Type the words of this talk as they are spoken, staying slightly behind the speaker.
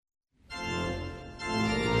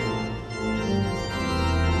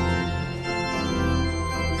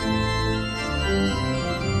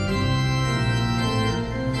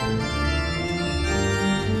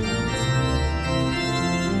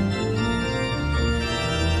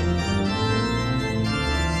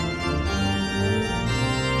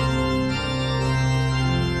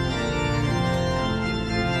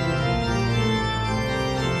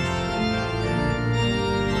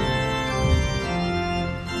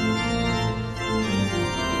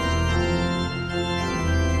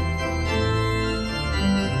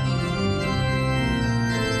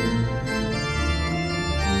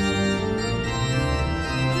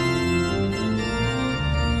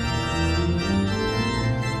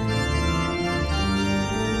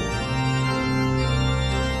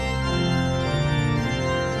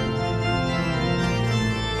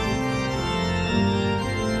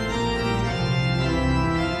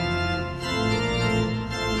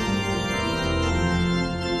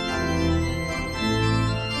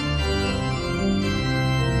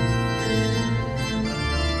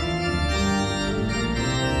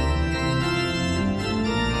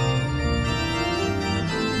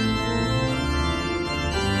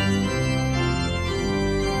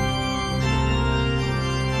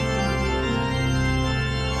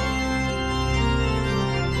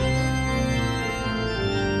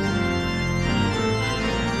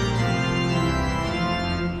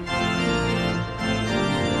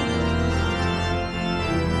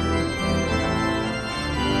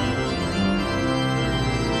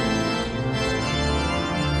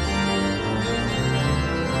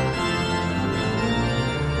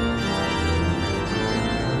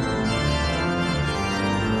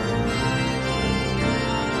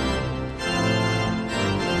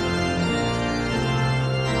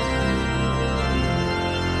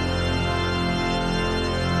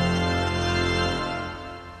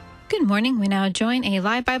morning. We now join a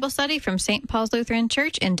live Bible study from St. Paul's Lutheran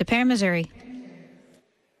Church in Des Peres, Missouri.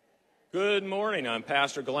 Good morning. I'm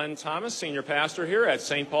Pastor Glenn Thomas, Senior Pastor here at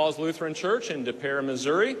St. Paul's Lutheran Church in Des Peres,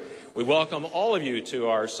 Missouri. We welcome all of you to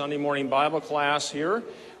our Sunday morning Bible class here.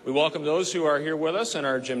 We welcome those who are here with us in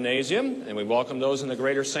our gymnasium, and we welcome those in the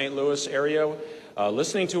greater St. Louis area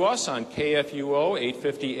listening to us on KFUO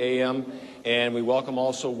 850 AM, and we welcome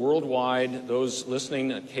also worldwide those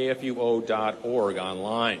listening at kfuo.org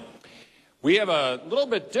online. We have a little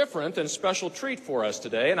bit different and special treat for us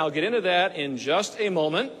today, and I'll get into that in just a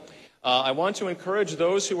moment. I want to encourage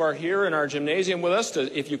those who are here in our gymnasium with us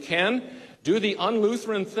to, if you can, do the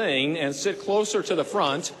un-Lutheran thing and sit closer to the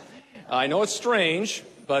front. I know it's strange,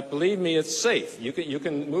 but believe me, it's safe. You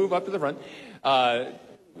can move up to the front.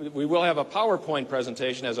 We will have a PowerPoint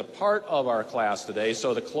presentation as a part of our class today,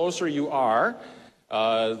 so the closer you are,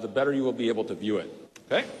 the better you will be able to view it.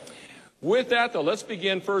 Okay? With that, though, let's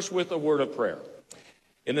begin first with a word of prayer.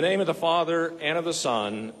 In the name of the Father, and of the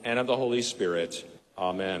Son, and of the Holy Spirit.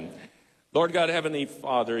 Amen. Lord God, Heavenly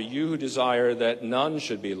Father, you who desire that none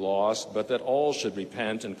should be lost, but that all should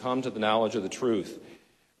repent and come to the knowledge of the truth,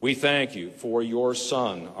 we thank you for your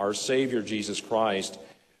Son, our Savior, Jesus Christ,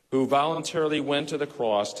 who voluntarily went to the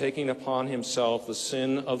cross, taking upon himself the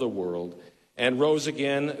sin of the world, and rose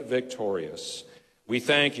again victorious. We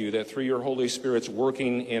thank you that through your Holy Spirit's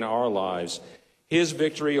working in our lives, his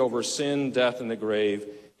victory over sin, death, and the grave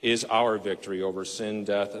is our victory over sin,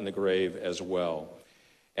 death, and the grave as well.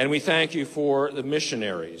 And we thank you for the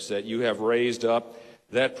missionaries that you have raised up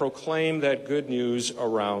that proclaim that good news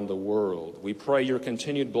around the world. We pray your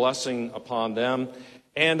continued blessing upon them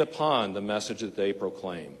and upon the message that they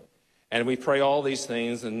proclaim. And we pray all these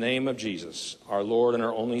things in the name of Jesus, our Lord and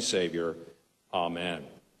our only Savior. Amen.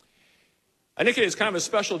 I think it is kind of a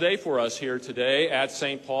special day for us here today at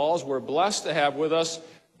St. Paul's. We're blessed to have with us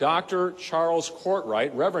Dr. Charles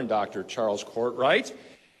Courtright, Reverend Dr. Charles Courtright.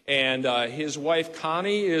 And his wife,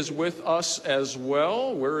 Connie, is with us as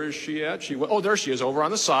well. Where is she at? Oh, there she is, over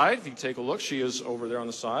on the side. If you take a look, she is over there on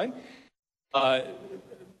the side. Reverend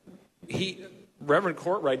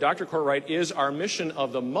Courtright, Dr. Courtright, is our mission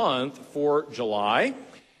of the month for July.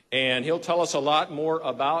 And he'll tell us a lot more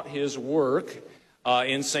about his work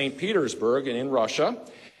in St. Petersburg and in Russia.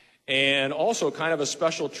 And also kind of a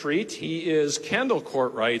special treat, he is Kendall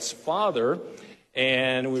Courtright's father.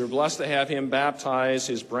 And we were blessed to have him baptize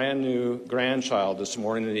his brand new grandchild this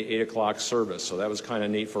morning in the 8 o'clock service. So that was kind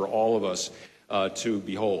of neat for all of us to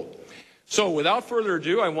behold. So without further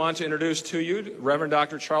ado, I want to introduce to you Reverend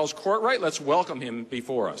Dr. Charles Courtright. Let's welcome him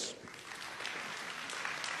before us.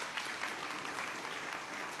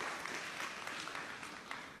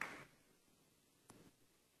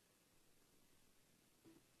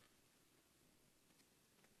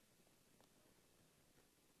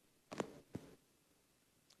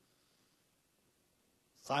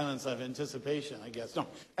 Silence of anticipation, I guess. No,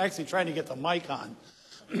 actually trying to get the mic on.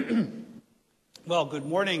 Well, good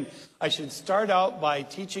morning. I should start out by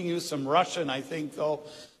teaching you some Russian, I think, though.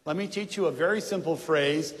 Let me teach you a very simple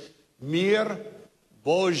phrase. Mir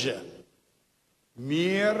Bozhe.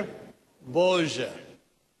 Mir Bozhe.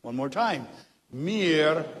 One more time.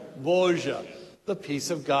 Mir Bozhe. The peace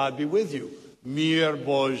of God be with you. Mir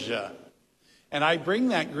Bozhe. And I bring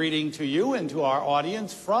that greeting to you and to our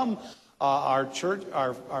audience from our church,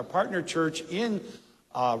 our partner church in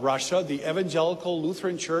Russia, the Evangelical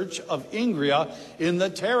Lutheran Church of Ingria in the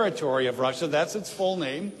territory of Russia. That's its full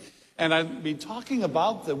name. And I've been talking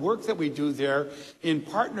about the work that we do there in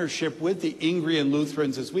partnership with the Ingrian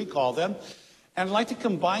Lutherans, as we call them. And I'd like to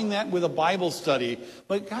combine that with a Bible study.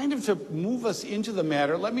 But kind of to move us into the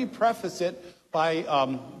matter, let me preface it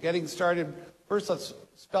by getting started. First, let's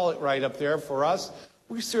spell it right up there for us.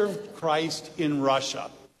 We serve Christ in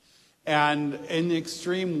Russia. And in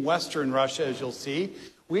extreme western Russia, as you'll see,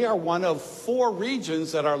 we are one of 4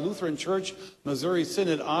 regions that our Lutheran Church Missouri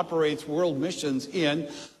Synod operates world missions in.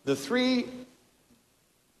 The 3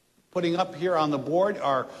 putting up here on the board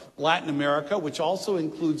are Latin America, which also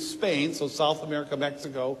includes Spain, so South America,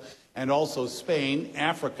 Mexico, and also Spain,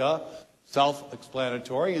 Africa,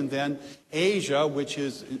 self-explanatory, and then Asia, which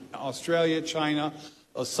is Australia, China,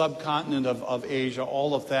 a subcontinent of Asia,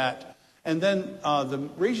 all of that. And then the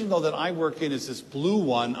region, though, that I work in is this blue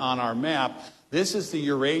one on our map. This is the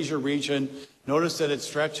Eurasia region. Notice that it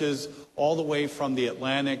stretches all the way from the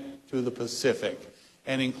Atlantic to the Pacific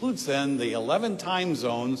and includes then the 11 time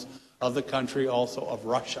zones of the country, also of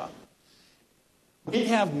Russia. We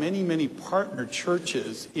have many, many partner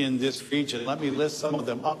churches in this region. Let me list some of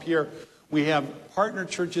them up here. We have partner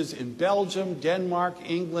churches in Belgium, Denmark,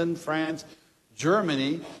 England, France,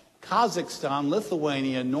 Germany, Kazakhstan,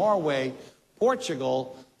 Lithuania, Norway,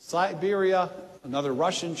 Portugal, Siberia, another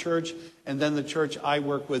Russian church, and then the church I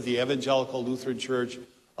work with, the Evangelical Lutheran Church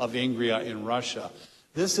of Ingria in Russia.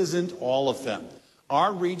 This isn't all of them.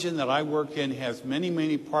 Our region that I work in has many,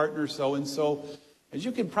 many partners, and so, as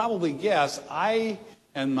you can probably guess, I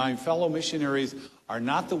and my fellow missionaries are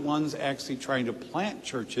not the ones actually trying to plant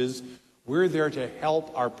churches. We're there to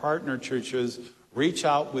help our partner churches reach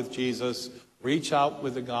out with Jesus, reach out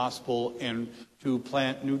with the gospel, and to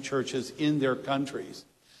plant new churches in their countries.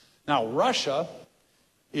 Now, Russia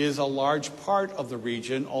is a large part of the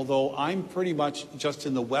region, although I'm pretty much just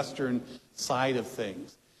in the western side of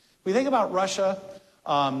things. We think about Russia,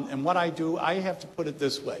 and what I do, I have to put it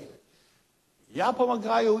this way. Я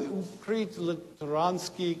помогаю укрыть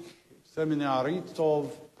лютеранских семинаристов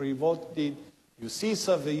приводить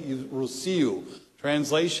Иисуса в Россию.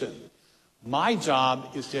 Translation: my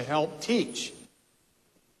job is to help teach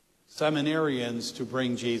seminarians to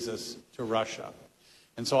bring Jesus to Russia.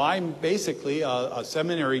 And so I'm basically a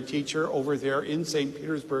seminary teacher over there in St.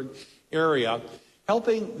 Petersburg area,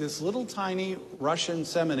 helping this little tiny Russian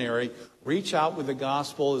seminary reach out with the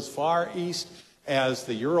gospel as far east as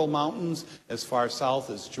the Ural Mountains, as far south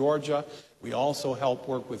as Georgia. We also help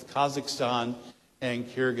work with Kazakhstan and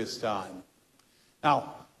Kyrgyzstan.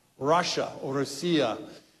 Now, Russia, or Russia,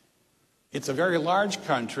 it's a very large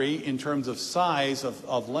country in terms of size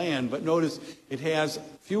of land, but notice it has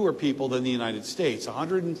fewer people than the United States.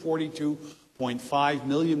 142.5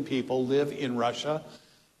 million people live in Russia.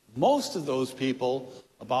 Most of those people,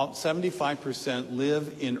 about 75%,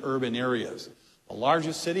 live in urban areas. The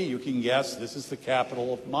largest city, you can guess, this is the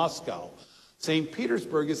capital of Moscow. St.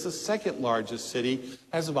 Petersburg is the second largest city,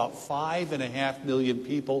 has about 5.5 million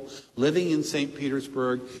people living in St.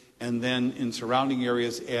 Petersburg, and then in surrounding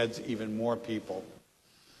areas adds even more people.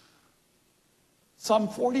 Some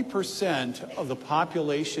 40% of the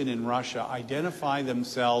population in Russia identify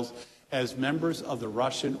themselves as members of the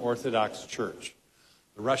Russian Orthodox Church.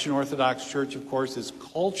 The Russian Orthodox Church, of course, is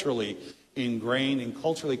culturally ingrained and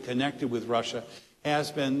culturally connected with Russia,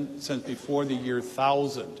 has been since before the year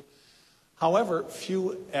 1000. However,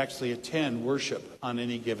 few actually attend worship on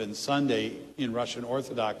any given Sunday in Russian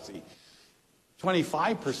Orthodoxy.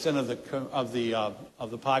 25%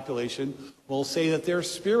 of the population will say that they're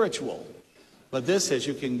spiritual. But this, as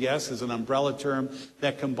you can guess, is an umbrella term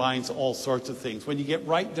that combines all sorts of things. When you get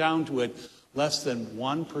right down to it, less than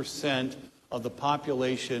 1% of the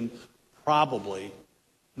population probably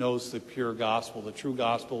knows the pure gospel, the true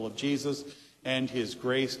gospel of Jesus and his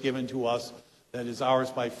grace given to us that is ours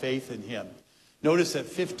by faith in him. Notice that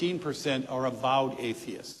 15% are avowed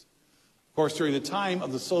atheists. Of course, during the time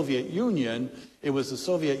of the Soviet Union, it was the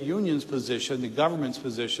Soviet Union's position, the government's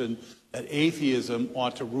position, that atheism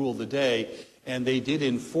ought to rule the day, and they did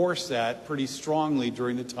enforce that pretty strongly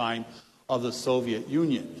during the time of the Soviet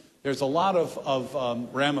Union. There's a lot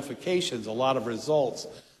of ramifications, a lot of results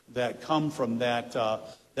that come from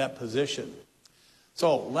that position.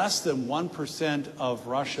 So less than 1% of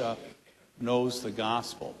Russia knows the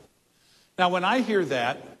gospel. Now, when I hear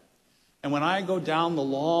that, and when I go down the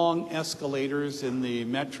long escalators in the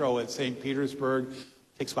metro at St. Petersburg,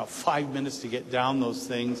 it takes about 5 minutes to get down those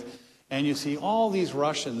things, and you see all these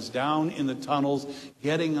Russians down in the tunnels,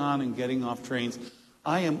 getting on and getting off trains,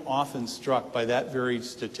 I am often struck by that very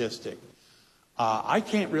statistic. I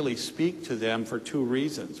can't really speak to them for two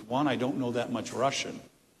reasons. One, I don't know that much Russian.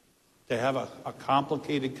 To have a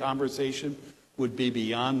complicated conversation would be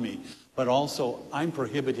beyond me. But also, I'm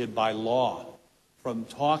prohibited by law from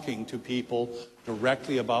talking to people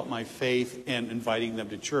directly about my faith and inviting them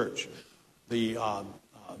to church. The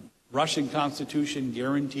Russian Constitution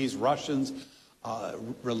guarantees Russians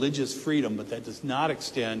religious freedom, but that does not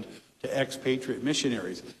extend to expatriate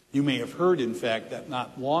missionaries. You may have heard, in fact, that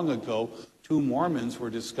not long ago, 2 Mormons were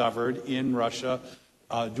discovered in Russia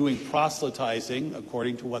doing proselytizing.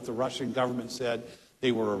 According to what the Russian government said,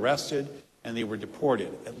 they were arrested and they were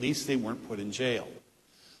deported. At least they weren't put in jail.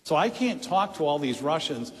 So I can't talk to all these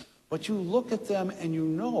Russians, but you look at them and you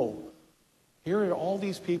know, here are all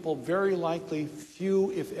these people, very likely few,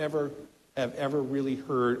 if ever, have ever really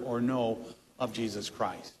heard or know of Jesus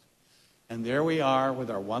Christ. And there we are with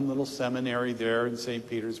our one little seminary there in St.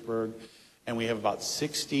 Petersburg, and we have about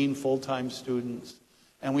 16 full-time students,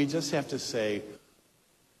 and we just have to say,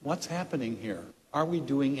 what's happening here? Are we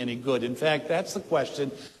doing any good? In fact, that's the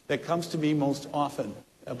question that comes to me most often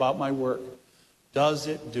about my work. Does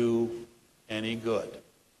it do any good?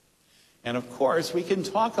 And of course, we can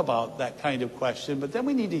talk about that kind of question, but then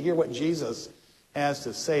we need to hear what Jesus has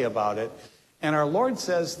to say about it. And our Lord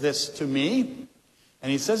says this to me,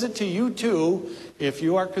 And he says it to you too if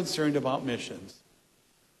you are concerned about missions.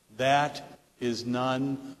 That is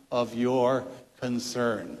none of your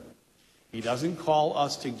concern. He doesn't call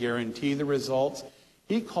us to guarantee the results.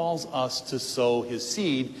 He calls us to sow his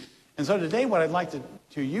seed. And so today what I'd like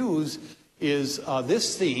to use is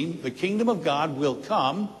this theme, the kingdom of God will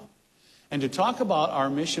come, and to talk about our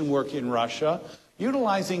mission work in Russia,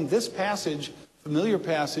 utilizing this passage, familiar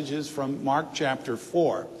passages from Mark chapter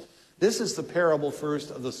 4. This is the parable first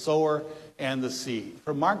of the sower and the seed.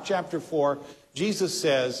 From Mark chapter 4, Jesus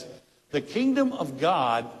says, the kingdom of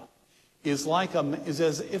God is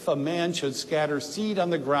as if a man should scatter seed on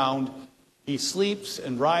the ground. He sleeps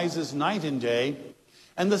and rises night and day,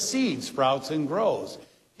 and the seed sprouts and grows.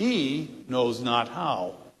 He knows not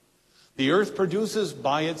how. The earth produces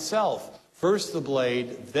by itself first the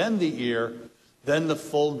blade, then the ear, then the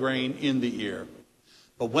full grain in the ear.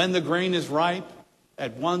 But when the grain is ripe,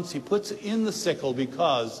 at once he puts in the sickle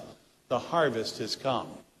because the harvest has come.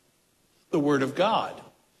 The word of God.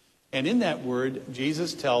 And in that word,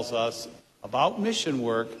 Jesus tells us about mission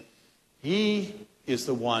work. He is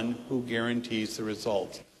the one who guarantees the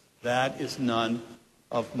results. That is none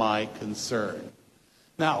of my concern.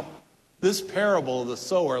 Now, this parable of the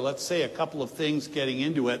sower, let's say a couple of things getting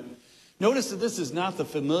into it. Notice that this is not the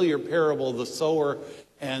familiar parable of the sower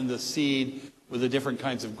and the seed with the different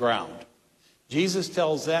kinds of ground. Jesus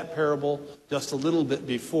tells that parable just a little bit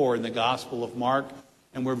before in the Gospel of Mark,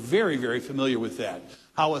 and we're very, very familiar with that.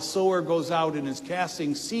 How a sower goes out and is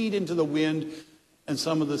casting seed into the wind, and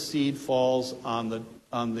some of the seed falls on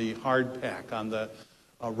the hard pack, on the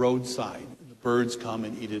roadside. The birds come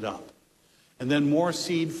and eat it up. And then more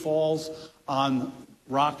seed falls on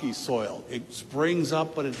rocky soil. It springs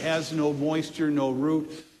up, but it has no moisture, no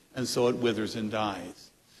root, and so it withers and dies.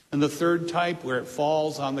 And the third type, where it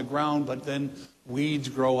falls on the ground, but then weeds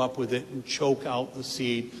grow up with it and choke out the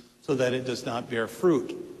seed so that it does not bear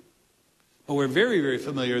fruit. But we're very, very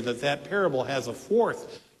familiar that that parable has a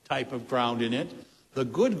fourth type of ground in it, the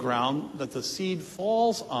good ground that the seed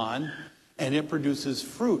falls on, and it produces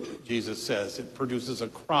fruit, Jesus says. It produces a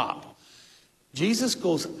crop. Jesus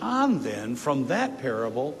goes on then from that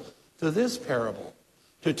parable to this parable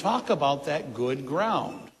to talk about that good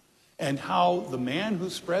ground and how the man who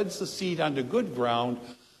spreads the seed onto good ground,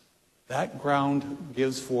 that ground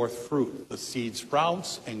gives forth fruit. The seed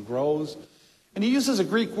sprouts and grows. And he uses a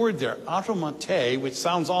Greek word there, automate, which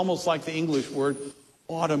sounds almost like the English word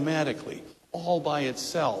automatically, all by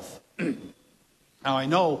itself. Now, I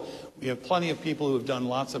know we have plenty of people who have done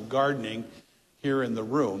lots of gardening here in the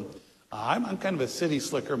room. I'm kind of a city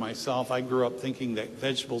slicker myself. I grew up thinking that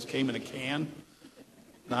vegetables came in a can.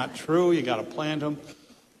 Not true. You got to plant them.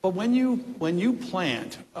 But when you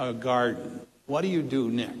plant a garden, what do you do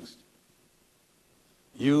next?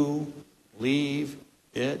 You leave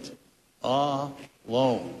it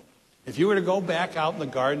alone. If you were to go back out in the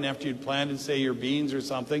garden after you'd planted, say, your beans or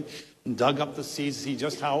something, and dug up the seeds to see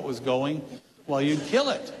just how it was going, well, you'd kill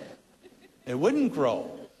it. It wouldn't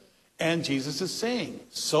grow. And Jesus is saying,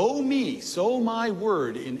 sow my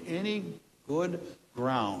word in any good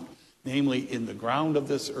ground, namely in the ground of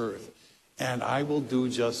this earth, and I will do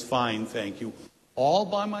just fine, thank you. All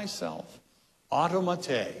by myself.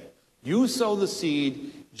 Automate. You sow the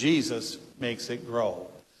seed, Jesus makes it grow.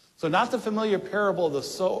 So not the familiar parable of the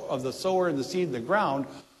sower and the seed in the ground,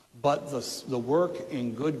 but the work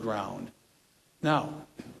in good ground. Now,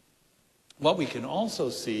 what we can also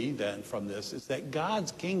see then from this is that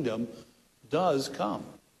God's kingdom does come.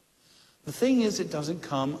 The thing is, it doesn't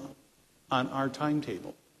come on our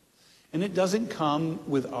timetable. And it doesn't come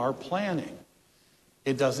with our planning.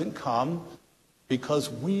 It doesn't come because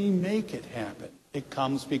we make it happen. It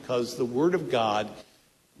comes because the Word of God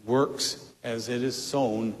works as it is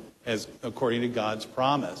sown, as according to God's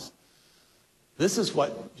promise. This is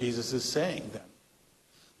what Jesus is saying then.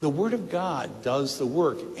 The Word of God does the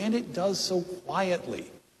work, and it does so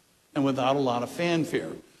quietly and without a lot of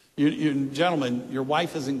fanfare. You gentlemen, your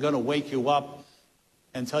wife isn't going to wake you up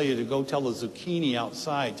and tell you to go tell the zucchini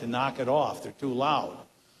outside to knock it off. They're too loud.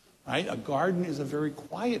 Right? A garden is a very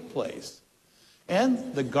quiet place.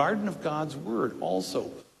 And the garden of God's Word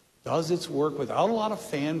also does its work without a lot of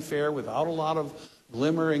fanfare, without a lot of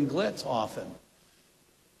glimmer and glitz often.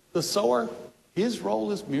 The sower, his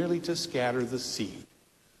role is merely to scatter the seed.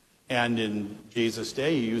 And in Jesus'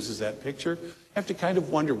 day, he uses that picture. You have to kind of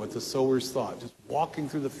wonder what the sowers thought. Just walking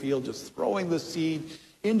through the field, just throwing the seed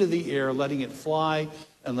into the air, letting it fly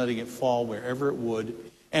and letting it fall wherever it would,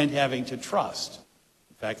 and having to trust.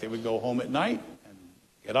 In fact, they would go home at night and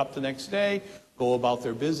get up the next day, go about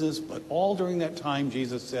their business. But all during that time,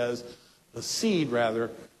 Jesus says, the seed, rather,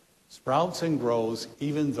 sprouts and grows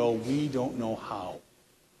even though we don't know how.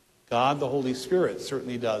 God, the Holy Spirit,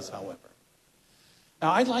 certainly does, however.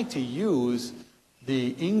 Now, I'd like to use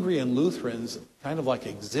the Ingrian Lutherans kind of like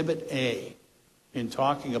Exhibit A in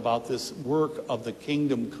talking about this work of the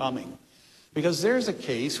kingdom coming. Because there's a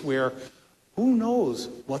case where who knows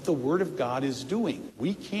what the Word of God is doing?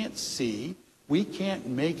 We can't see, we can't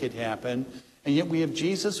make it happen, and yet we have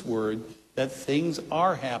Jesus' word that things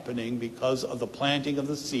are happening because of the planting of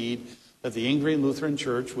the seed that the Ingrian Lutheran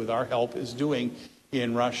Church, with our help, is doing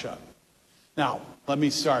in Russia. Now, let me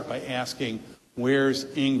start by asking, where's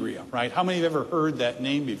Ingria, right? How many have ever heard that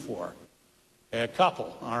name before? A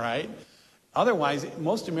couple, all right? Otherwise,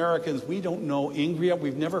 most Americans, we don't know Ingria.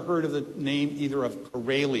 We've never heard of the name either of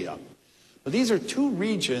Karelia. But these are two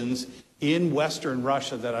regions in Western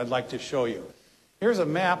Russia that I'd like to show you. Here's a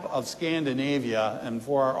map of Scandinavia, and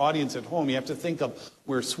for our audience at home, you have to think of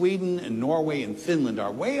where Sweden and Norway and Finland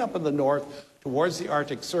are, way up in the north towards the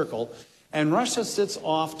Arctic Circle, and Russia sits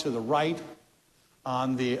off to the right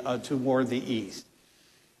on the toward the east.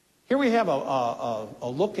 Here we have a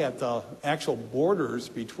look at the actual borders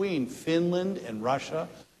between Finland and Russia.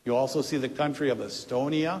 You also see the country of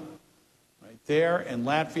Estonia right there, and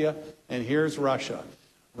Latvia, and here's Russia.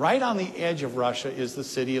 Right on the edge of Russia is the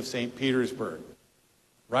city of St. Petersburg,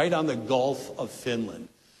 right on the Gulf of Finland.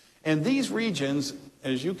 And these regions,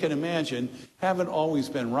 as you can imagine, haven't always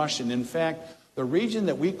been Russian. In fact, the region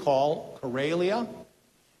that we call Karelia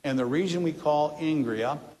and the region we call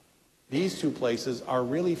Ingria, these two places are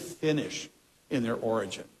really Finnish in their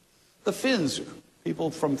origin. The Finns, people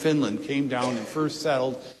from Finland, came down and first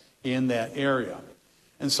settled in that area.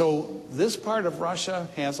 And so this part of Russia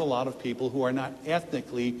has a lot of people who are not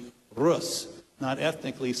ethnically Rus, not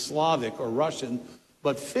ethnically Slavic or Russian,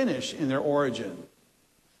 but Finnish in their origin.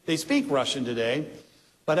 They speak Russian today,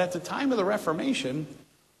 but at the time of the Reformation,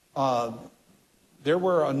 there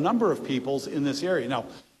were a number of peoples in this area. Now,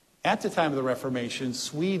 at the time of the Reformation,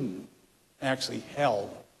 Sweden actually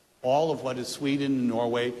held all of what is Sweden and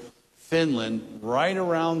Norway, Finland, right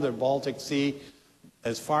around the Baltic Sea,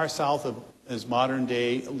 as far south as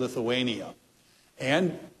modern-day Lithuania.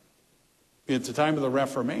 And at the time of the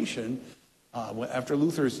Reformation, after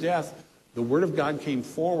Luther's death, the Word of God came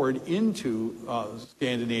forward into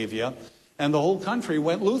Scandinavia, and the whole country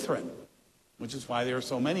went Lutheran, which is why there are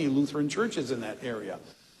so many Lutheran churches in that area.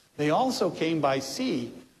 They also came by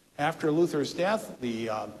sea. After Luther's death, the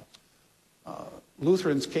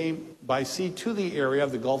Lutherans came by sea to the area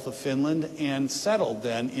of the Gulf of Finland and settled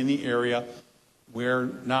then in the area where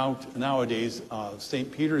nowadays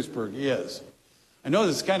St. Petersburg is. I know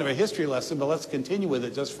this is kind of a history lesson, but let's continue with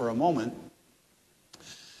it just for a moment.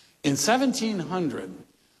 In 1700,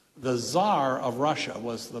 the Tsar of Russia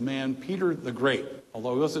was the man Peter the Great,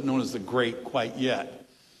 although he wasn't known as the Great quite yet.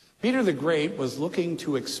 Peter the Great was looking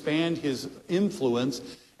to expand his influence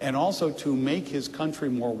and also to make his country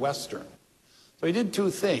more Western. So he did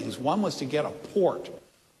two things. One was to get a port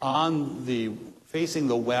facing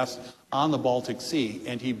the west on the Baltic Sea,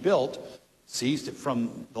 and he seized it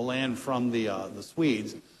from the land from the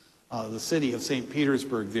Swedes, the city of St.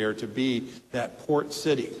 Petersburg there to be that port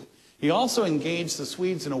city. He also engaged the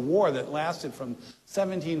Swedes in a war that lasted from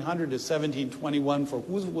 1700 to 1721 for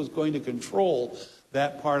who was going to control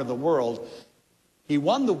that part of the world. He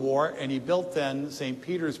won the war, and he built then St.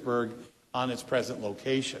 Petersburg on its present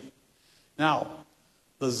location. Now,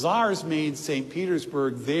 the Tsars made St.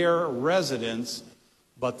 Petersburg their residence,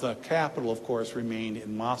 but the capital, of course, remained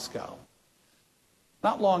in Moscow.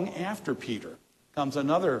 Not long after Peter comes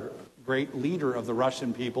another great leader of the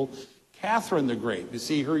Russian people, Catherine the Great. You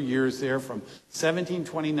see her years there from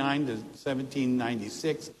 1729 to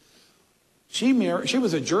 1796. She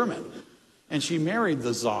was a German, and she married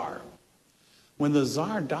the Tsar. When the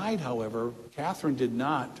Tsar died, however, Catherine did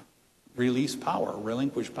not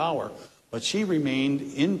relinquish power, but she remained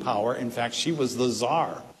in power. In fact, she was the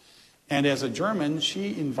Tsar. And as a German,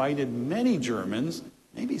 she invited many Germans,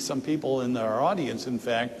 maybe some people in our audience, in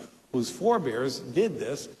fact, whose forebears did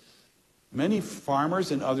this, many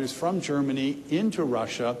farmers and others from Germany into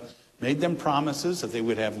Russia, made them promises that they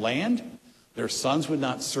would have land, their sons would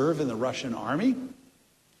not serve in the Russian army,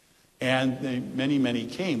 and many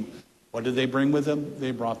came. What did they bring with them?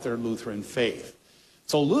 They brought their Lutheran faith.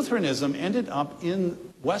 So Lutheranism ended up in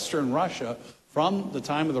Western Russia from the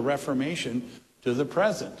time of the Reformation to the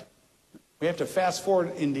present. We have to fast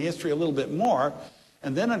forward into history a little bit more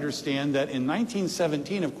and then understand that in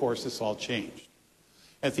 1917, of course, this all changed.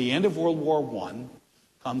 At the end of World War I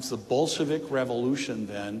comes the Bolshevik Revolution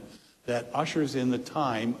then that ushers in the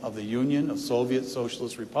time of the Union of Soviet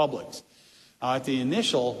Socialist Republics. At the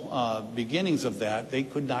initial beginnings of that, they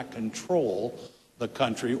could not control the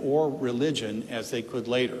country or religion as they could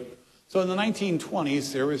later. So in the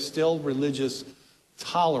 1920s, there was still religious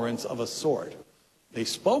tolerance of a sort. They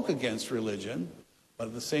spoke against religion, but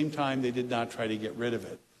at the same time, they did not try to get rid of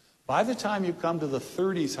it. By the time you come to the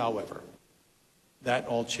 30s, however, that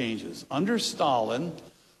all changes. Under Stalin,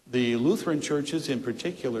 the Lutheran churches in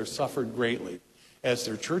particular suffered greatly as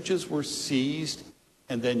their churches were seized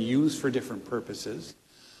and then used for different purposes.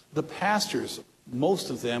 The pastors, most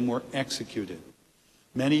of them were executed.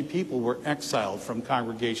 Many people were exiled from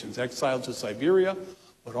congregations, exiled to Siberia,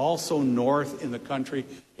 but also north in the country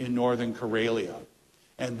in northern Karelia.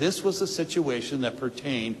 And this was a situation that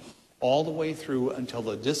pertained all the way through until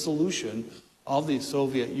the dissolution of the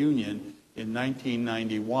Soviet Union in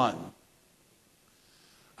 1991.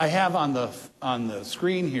 I have on the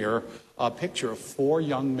screen here a picture of 4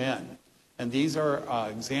 young men. And these are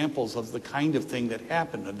examples of the kind of thing that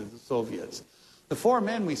happened under the Soviets. The 4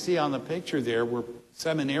 men we see on the picture there were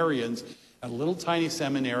seminarians at a little tiny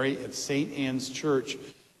seminary at St. Anne's Church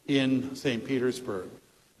in St. Petersburg.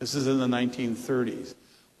 This is in the 1930s.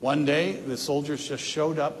 One day, the soldiers just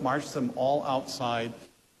showed up, marched them all outside,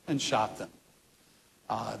 and shot them.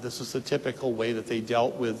 This was the typical way that they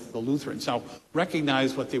dealt with the Lutherans. Now,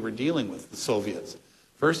 recognize what they were dealing with, the Soviets.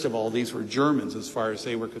 First of all, these were Germans as far as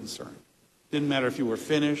they were concerned. Didn't matter if you were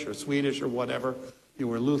Finnish or Swedish or whatever, you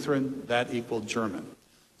were Lutheran, that equaled German.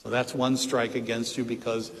 So that's one strike against you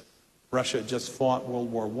because Russia just fought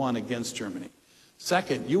World War I against Germany.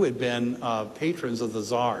 Second, you had been patrons of the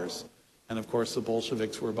czars. And of course, the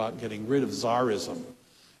Bolsheviks were about getting rid of Tsarism.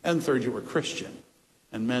 And third, you were Christian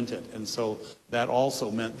and meant it. And so that also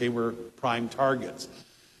meant they were prime targets.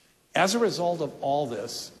 As a result of all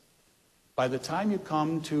this, by the time you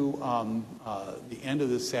come to the end of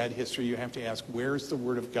this sad history, you have to ask, where's the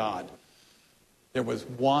Word of God? There was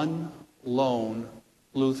one lone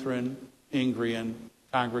Lutheran Ingrian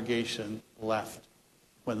congregation left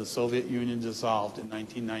when the Soviet Union dissolved in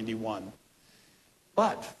 1991.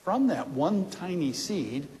 But from that one tiny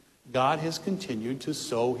seed, God has continued to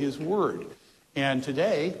sow his word. And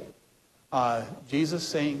today, Jesus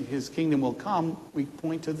saying his kingdom will come, we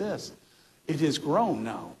point to this. It has grown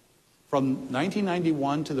now. From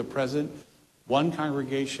 1991 to the present, one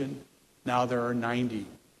congregation, now there are 90,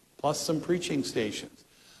 plus some preaching stations.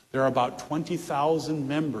 There are about 20,000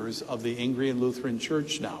 members of the Ingrian Lutheran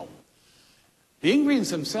Church now. The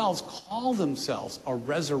Ingrians themselves call themselves a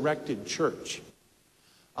resurrected church.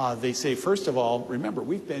 They say, first of all, remember,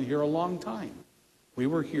 we've been here a long time. We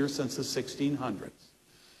were here since the 1600s.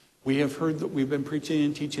 We have heard that we've been preaching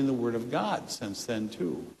and teaching the Word of God since then,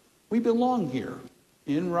 too. We belong here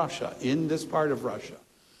in Russia, in this part of Russia.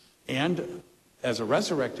 And as a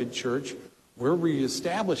resurrected church, we're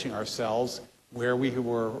reestablishing ourselves where we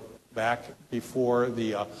were back before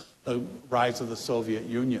the rise of the Soviet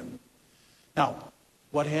Union. Now,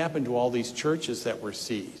 what happened to all these churches that were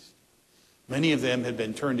seized? Many of them had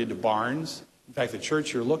been turned into barns. In fact, the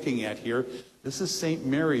church you're looking at here, this is St.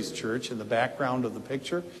 Mary's Church in the background of the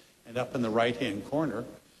picture and up in the right-hand corner.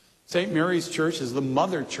 St. Mary's Church is the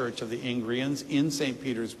mother church of the Ingrians in St.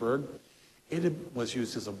 Petersburg. It was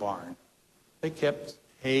used as a barn. They kept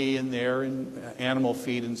hay in there and animal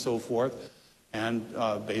feed and so forth. And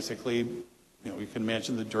basically, you can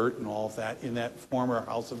imagine the dirt and all of that in that former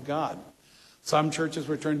house of God. Some churches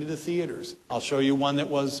were turned into theaters. I'll show you one that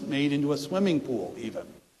was made into a swimming pool even.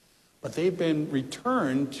 But they've been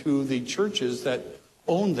returned to the churches that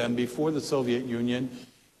owned them before the Soviet Union,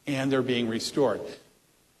 and they're being restored.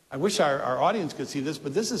 I wish our audience could see this,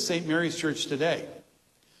 but this is St. Mary's Church today.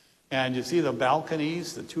 And you see the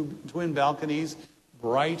balconies, the two twin balconies,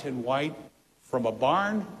 bright and white, from a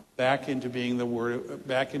barn back into being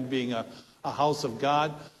a house of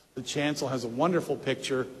God. The chancel has a wonderful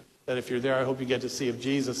picture that if you're there, I hope you get to see of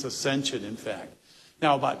Jesus' ascension, in fact.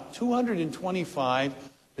 Now, about 225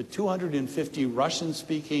 to 250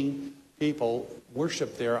 Russian-speaking people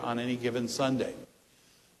worship there on any given Sunday.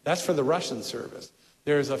 That's for the Russian service.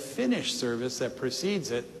 There's a Finnish service that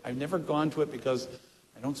precedes it. I've never gone to it because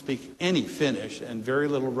I don't speak any Finnish and very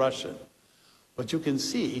little Russian. But you can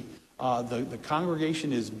see the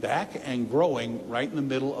congregation is back and growing right in the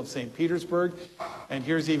middle of St. Petersburg. And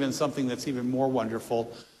here's even something that's even more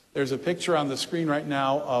wonderful. There's a picture on the screen right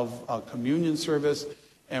now of a communion service,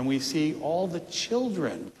 and we see all the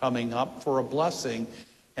children coming up for a blessing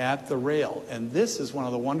at the rail. And this is one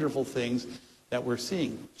of the wonderful things that we're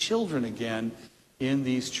seeing, children again in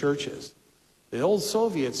these churches. The old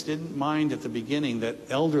Soviets didn't mind at the beginning that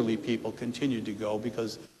elderly people continued to go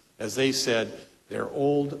because, as they said, they're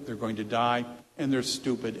old, they're going to die, and they're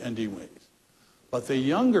stupid anyways. But the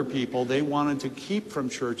younger people, they wanted to keep from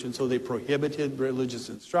church, and so they prohibited religious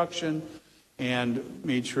instruction and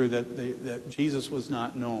made sure that Jesus was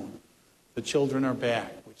not known. The children are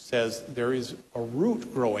back, which says there is a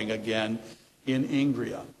root growing again in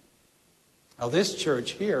Ingria. Now this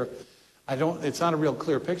church here, it's not a real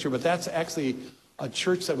clear picture, but that's actually a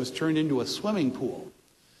church that was turned into a swimming pool.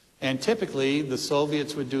 And typically the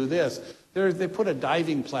Soviets would do this. They put a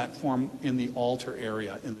diving platform in the altar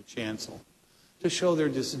area in the chancel to show their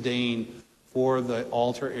disdain for the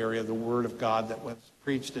altar area, the Word of God that was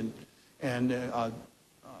preached and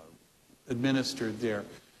administered there.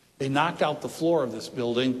 They knocked out the floor of this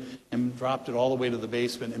building and dropped it all the way to the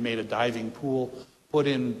basement and made a diving pool, put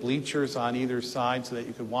in bleachers on either side so that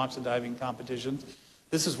you could watch the diving competitions.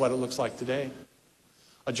 This is what it looks like today.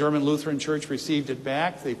 A German Lutheran church received it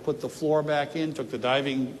back. They put the floor back in, took the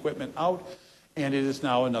diving equipment out, and it is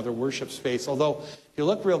now another worship space. Although, if you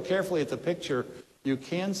look real carefully at the picture, you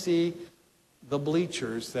can see the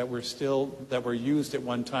bleachers that were used at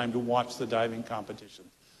one time to watch the diving competition.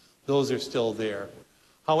 Those are still there.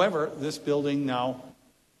 However, this building now,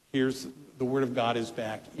 here's the Word of God is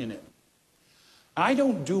back in it. I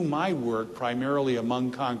don't do my work primarily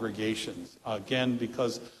among congregations, again,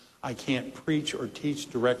 because I can't preach or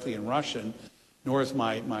teach directly in Russian, nor is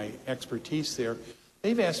my expertise there.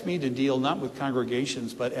 They've asked me to deal not with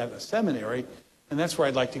congregations, but at a seminary, and that's where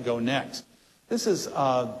I'd like to go next. This is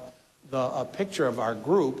a picture of our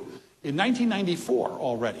group in 1994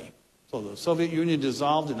 already. So the Soviet Union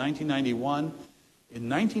dissolved in 1991. In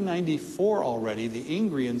 1994 already, the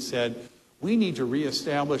Ingrians said, we need to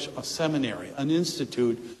reestablish a seminary, an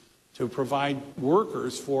institute to provide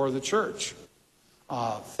workers for the church.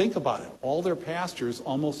 Think about it. All their pastors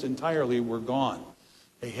almost entirely were gone.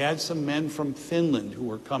 They had some men from Finland who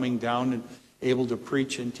were coming down and able to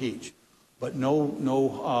preach and teach, but no,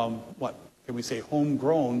 what can we say,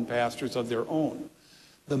 homegrown pastors of their own.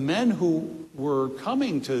 The men who were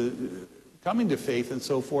coming to faith and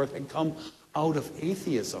so forth had come out of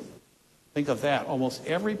atheism. Think of that. Almost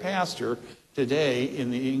every pastor today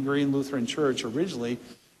in the Ingrian Lutheran Church originally,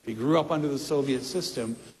 if he grew up under the Soviet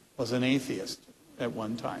system, was an atheist at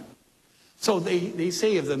one time. So they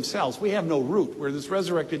say of themselves, we have no root. We're this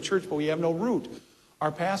resurrected church, but we have no root.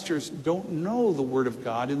 Our pastors don't know the Word of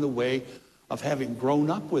God in the way of having grown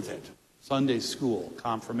up with it. Sunday school,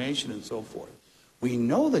 confirmation, and so forth. We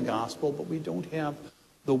know the gospel, but we don't have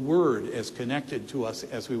the Word as connected to us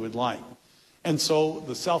as we would like. And so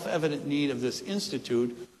the self-evident need of this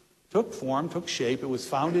institute took form, took shape. It was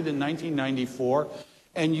founded in 1994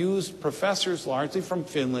 and used professors largely from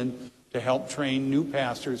Finland to help train new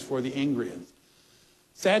pastors for the Ingrians.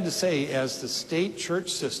 Sad to say, as the state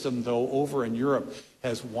church system, though, over in Europe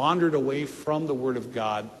has wandered away from the Word of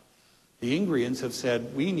God, the Ingrians have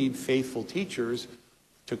said, we need faithful teachers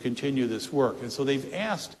to continue this work. And so they've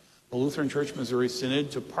asked the Lutheran Church Missouri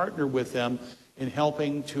Synod to partner with them in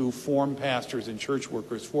helping to form pastors and church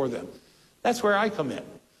workers for them. That's where I come in.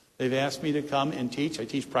 They've asked me to come and teach. I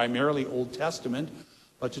teach primarily Old Testament,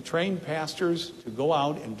 but to train pastors to go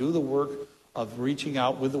out and do the work of reaching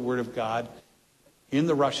out with the Word of God in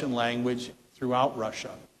the Russian language throughout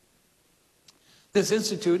Russia. This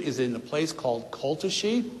institute is in a place called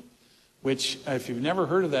Kultashi, which, if you've never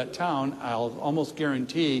heard of that town, I'll almost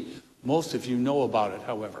guarantee most of you know about it,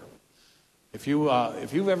 however. If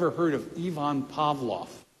you've ever heard of Ivan Pavlov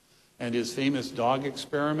and his famous dog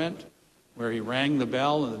experiment, where he rang the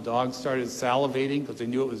bell and the dog started salivating because they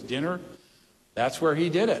knew it was dinner, that's where he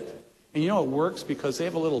did it. And you know it works because they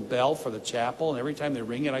have a little bell for the chapel, and every time they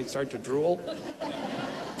ring it, I start to drool.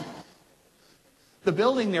 The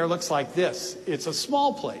building there looks like this. It's a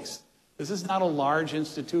small place. This is not a large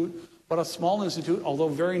institute, but a small institute, although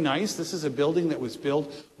very nice. This is a building that was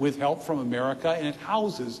built with help from America, and it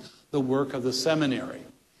houses the work of the seminary.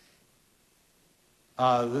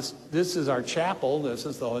 This is our chapel. This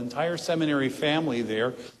is the entire seminary family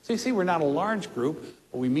there. So you see, we're not a large group,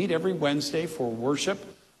 but we meet every Wednesday for worship,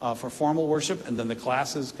 for formal worship, and then the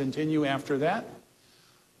classes continue after that.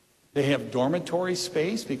 They have dormitory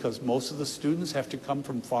space because most of the students have to come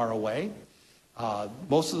from far away.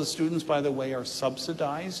 Most of the students, by the way, are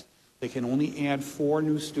subsidized. They can only add 4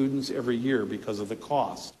 new students every year because of the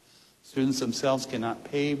cost. Students themselves cannot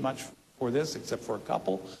pay much for this except for a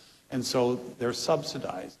couple, and so they're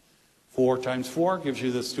subsidized. 4 times 4 gives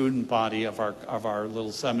you the student body of our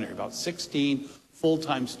little seminary, about 16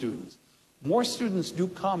 full-time students. More students do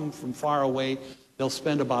come from far away. They'll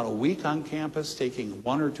spend about a week on campus taking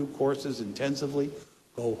 1 or 2 courses intensively,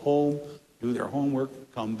 go home, do their homework,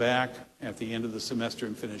 come back at the end of the semester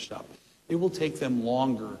and finish up. It will take them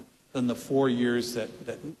longer than the 4 years that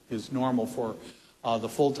is normal for the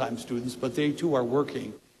full-time students, but they too are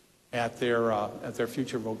working at their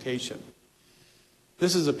future vocation.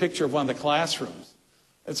 This is a picture of one of the classrooms.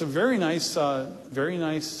 It's a very nice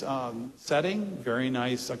setting, very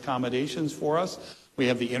nice accommodations for us. We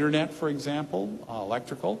have the internet, for example,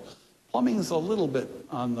 electrical. Plumbing is a little bit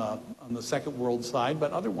on the second world side,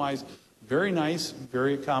 but otherwise very nice,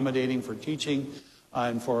 very accommodating for teaching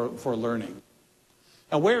and for learning.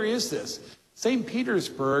 Now, where is this? St.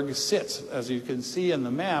 Petersburg sits, as you can see in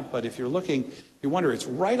the map, but if you're looking, you wonder, it's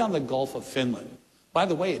right on the Gulf of Finland. By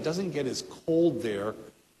the way, it doesn't get as cold there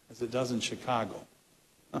as it does in Chicago.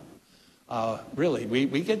 Really,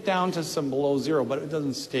 we get down to some below zero, but it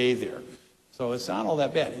doesn't stay there. So it's not all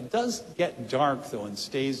that bad. It does get dark, though, and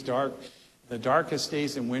stays dark. The darkest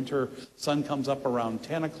days in winter, sun comes up around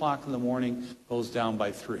 10 o'clock in the morning, goes down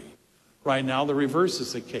by 3. Right now, the reverse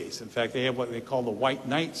is the case. In fact, they have what they call the white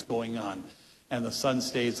nights going on, and the sun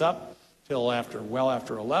stays up till well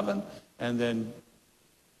after 11, and then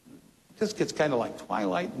just gets kind of like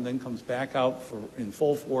twilight, and then comes back out in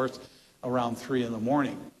full force around 3 in the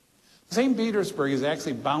morning. St. Petersburg is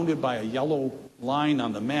actually bounded by a yellow line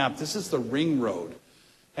on the map. This is the ring road.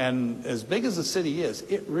 And as big as the city is,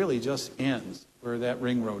 it really just ends where that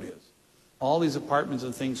ring road is. All these apartments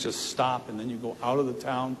and things just stop, and then you go out of the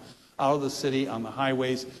town, out of the city, on the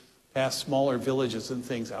highways, past smaller villages and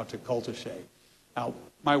things out to Kultushe. Now,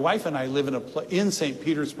 my wife and I live in St.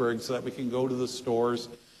 Petersburg so that we can go to the stores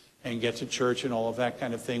and get to church and all of that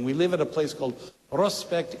kind of thing. We live at a place called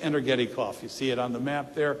Prospekt Energetikov. You see it on the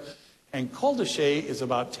map there. And Kultushe is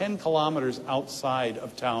about 10 kilometers outside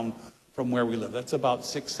of town from where we live. That's about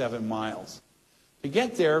 6-7 miles. To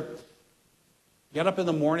get there, get up in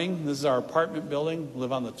the morning. This is our apartment building. We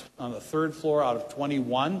live on the third floor out of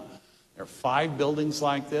 21. There are 5 buildings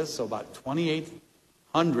like this, so about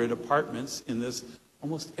 2,800 apartments in this.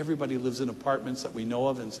 Almost everybody lives in apartments that we know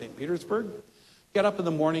of in St. Petersburg. Get up in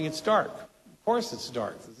the morning, it's dark. Of course it's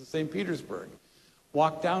dark. This is St. Petersburg.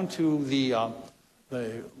 Walk down to the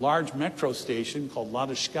large metro station called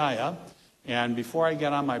Ladishkaya, and before I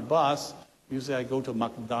get on my bus, usually I go to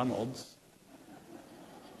McDonald's,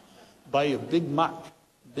 buy a Big Mac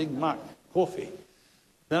coffee.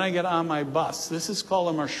 Then I get on my bus. This is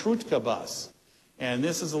called a Marshrutka bus, and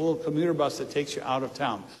this is a little commuter bus that takes you out of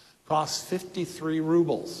town. Costs 53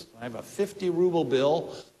 rubles. I have a 50 ruble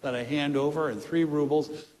bill that I hand over, and 3 rubles,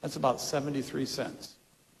 that's about 73 cents.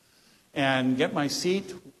 And get my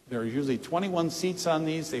seat. There are usually 21 seats on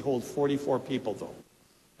these. They hold 44 people, though.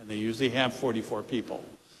 And they usually have 44 people.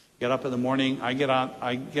 Get up in the morning. I get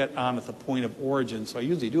on at the point of origin, so I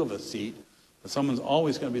usually do have a seat. But someone's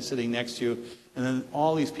always going to be sitting next to you. And then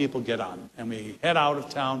all these people get on. And we head out of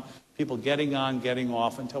town, people getting on, getting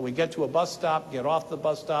off, until we get to a bus stop, get off the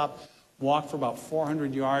bus stop, walk for about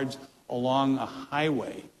 400 yards along a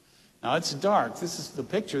highway. Now, it's dark. This is the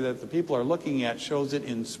picture that the people are looking at, shows it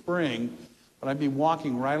in spring. But I'd be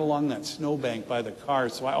walking right along that snowbank by the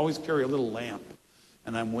cars, so I always carry a little lamp,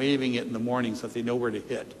 and I'm waving it in the morning so that they know where to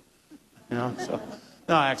hit. You know, so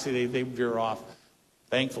no, actually they veer off,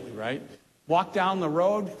 thankfully, right? Walk down the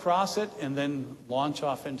road, cross it, and then launch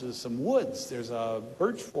off into some woods. There's a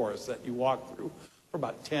birch forest that you walk through for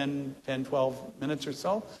about 10, 12 minutes or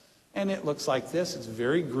so, and it looks like this. It's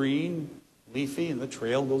very green, leafy, and the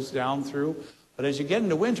trail goes down through. But as you get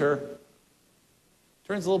into winter,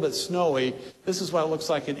 turns a little bit snowy. This is what it looks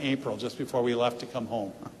like in April, just before we left to come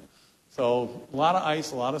home. So a lot of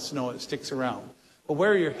ice, a lot of snow, it sticks around. But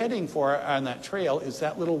where you're heading for on that trail is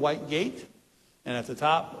that little white gate. And at the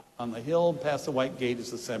top, on the hill, past the white gate,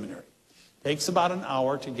 is the seminary. Takes about an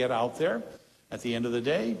hour to get out there. At the end of the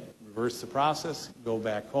day, reverse the process, go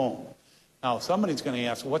back home. Now, somebody's going to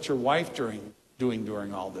ask, what's your wife doing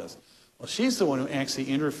during all this? Well, she's the one who actually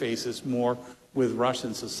interfaces more with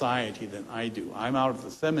Russian society than I do. I'm out of the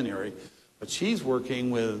seminary, but she's working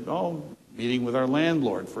with, meeting with our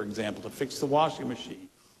landlord, for example, to fix the washing machine,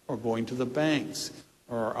 or going to the banks,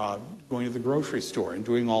 or going to the grocery store and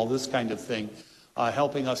doing all this kind of thing,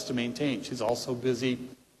 helping us to maintain. She's also busy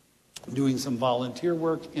doing some volunteer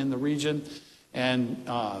work in the region and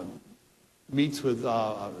meets with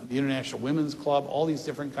the International Women's Club, all these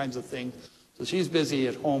different kinds of things. So she's busy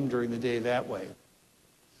at home during the day that way.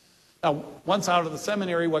 Now, once out of the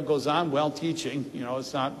seminary, what goes on? Well, teaching. You know,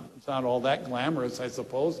 it's not all that glamorous, I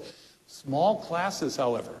suppose. Small classes,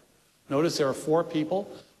 however. Notice there are 4 people.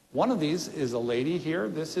 One of these is a lady here.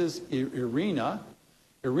 This is Irina.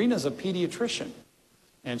 Irina's a pediatrician,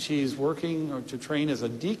 and she's working to train as a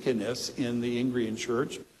deaconess in the Ingrian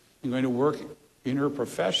church and going to work in her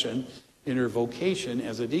profession, in her vocation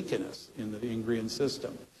as a deaconess in the Ingrian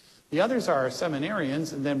system. The others are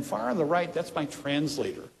seminarians, and then far on the right, that's my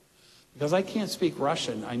translator. Because I can't speak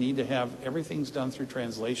Russian, I need to have everything's done through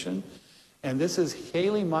translation. And this is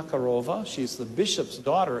Haley Makarova. She's the bishop's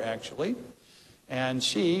daughter, actually. And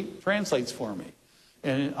she translates for me.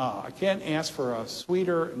 And I can't ask for a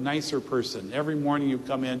sweeter, nicer person. Every morning you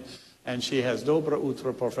come in, and she has Dobro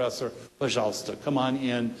utro, Professor. Пожалуйста, come on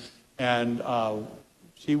in. And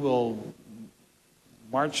she will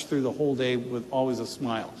march through the whole day with always a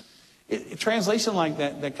smile. Translation like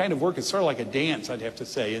that kind of work is sort of like a dance, I'd have to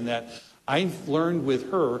say, in that I've learned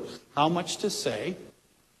with her how much to say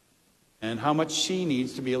and how much she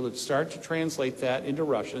needs to be able to start to translate that into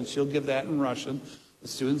Russian. She'll give that in Russian. The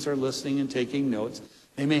students are listening and taking notes.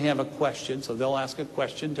 They may have a question, so they'll ask a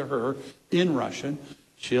question to her in Russian.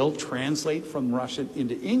 She'll translate from Russian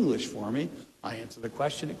into English for me. I answer the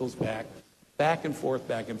question. It goes back and forth,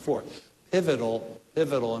 back and forth. Pivotal,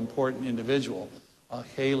 important individual,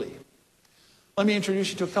 Haley. Let me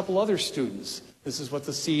introduce you to a couple other students. This is what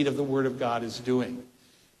the seed of the Word of God is doing.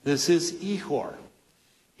 This is Ihor.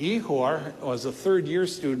 Ihor was a third-year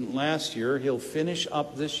student last year. He'll finish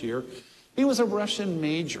up this year. He was a Russian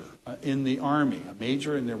major in the army, a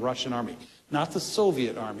major in the Russian army. Not the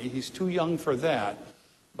Soviet army. He's too young for that,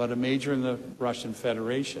 but a major in the Russian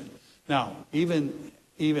Federation. Now, even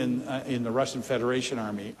in the Russian Federation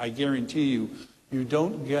army, I guarantee you, you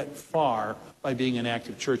don't get far by being an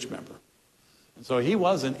active church member. And so he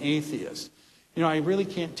was an atheist. You know, I really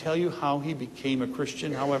can't tell you how he became a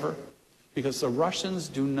Christian, however, because the Russians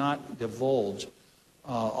do not divulge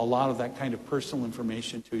a lot of that kind of personal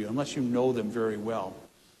information to you unless you know them very well.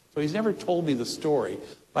 So he's never told me the story,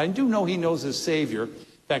 but I do know he knows his Savior. In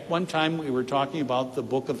fact, one time we were talking about the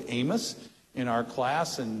book of Amos in our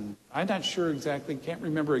class, and I'm not sure exactly, can't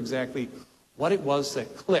remember exactly what it was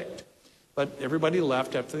that clicked. But everybody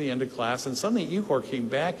left after the end of class, and suddenly Ihor came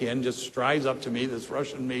back in, just strides up to me, this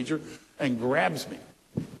Russian major, and grabs me.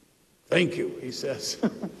 "Thank you," he says.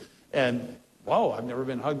 And, whoa, I've never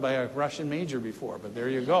been hugged by a Russian major before, but there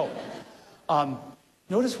you go.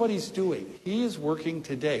 Notice what he's doing. He is working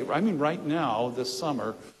today, right now, this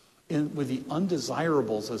summer, with the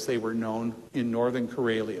undesirables, as they were known, in northern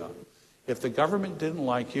Karelia. If the government didn't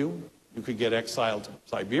like you, you could get exiled to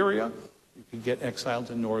Siberia, you could get exiled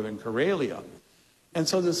to northern Karelia. And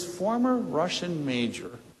so this former Russian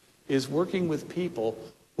major is working with people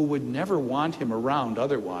who would never want him around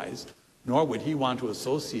otherwise, nor would he want to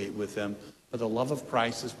associate with them, but the love of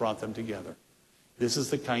Christ has brought them together. This is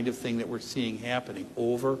the kind of thing that we're seeing happening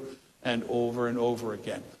over and over and over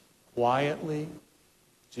again. Quietly,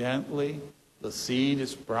 gently, the seed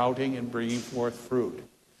is sprouting and bringing forth fruit.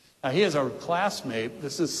 Now, he has a classmate.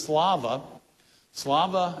 This is Slava.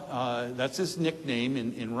 Slava, that's his nickname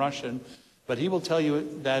in Russian, but he will tell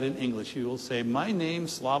you that in English. He will say, "My name,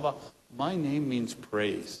 Slava, my name means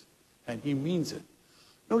praise." And he means it.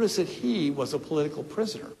 Notice that he was a political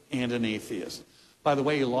prisoner and an atheist. By the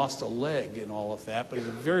way, he lost a leg in all of that, but he's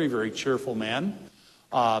a very, very cheerful man.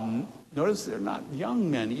 Notice they're not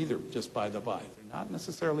young men either, just by the by. They're not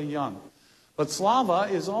necessarily young. But Slava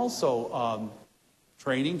is also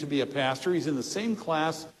training to be a pastor. He's in the same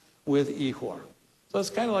class with Ihor. So it's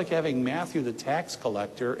kind of like having Matthew the tax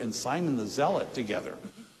collector and Simon the zealot together.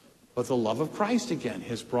 But the love of Christ again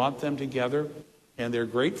has brought them together, and they're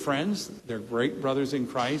great friends. They're great brothers in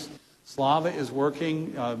Christ. Slava is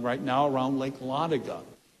working right now around Lake Ladoga.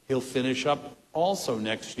 He'll finish up also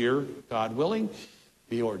next year, God willing,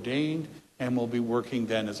 be ordained, and will be working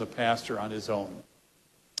then as a pastor on his own.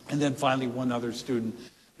 And then finally, one other student.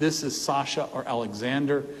 This is Sasha or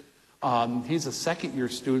Alexander. He's a second-year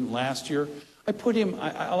student last year. I put him,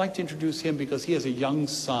 I like to introduce him because he has a young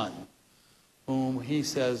son whom he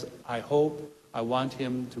says, I want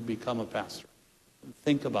him to become a pastor.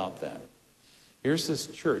 Think about that. Here's this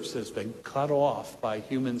church that's been cut off by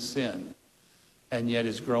human sin and yet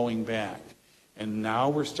is growing back. And now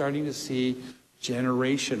we're starting to see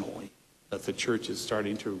generationally that the church is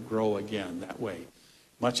starting to grow again that way.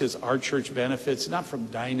 Much as our church benefits, not from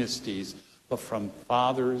dynasties, but from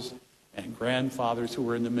fathers and grandfathers who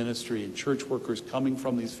were in the ministry and church workers coming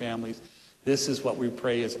from these families. This is what we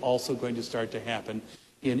pray is also going to start to happen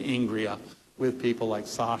in Ingria with people like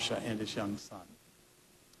Sasha and his young son.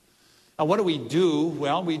 Now, what do we do?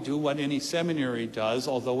 Well, we do what any seminary does,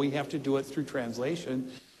 although we have to do it through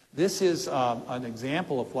translation. This is an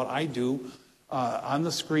example of what I do. On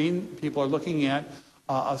the screen, people are looking at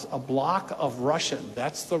a block of Russian.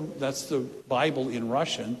 That's the Bible in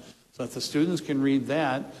Russian, so that the students can read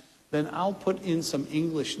that. Then I'll put in some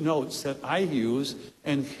English notes that I use,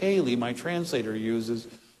 and Haley, my translator, uses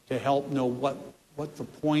to help know what the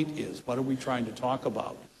point is. What are we trying to talk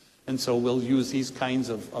about? And so we'll use these kinds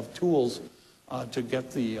of tools to get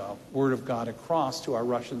the Word of God across to our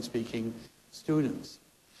Russian-speaking students.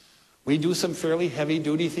 We do some fairly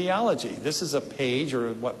heavy-duty theology. This is a page,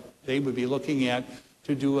 or what they would be looking at,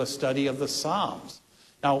 to do a study of the Psalms.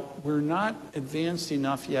 Now, we're not advanced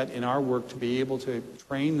enough yet in our work to be able to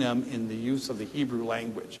train them in the use of the Hebrew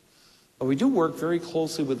language. But we do work very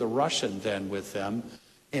closely with the Russian then with them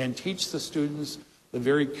and teach the students the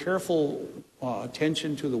very careful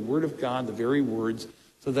attention to the Word of God, the very words,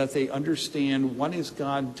 so that they understand what is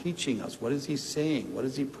God teaching us, what is He saying, what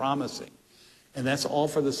is He promising. And that's all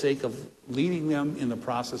for the sake of leading them in the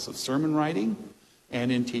process of sermon writing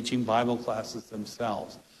and in teaching Bible classes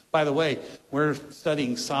themselves. By the way, we're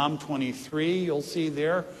studying Psalm 23, you'll see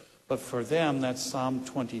there, but for them that's Psalm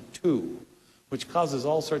 22, which causes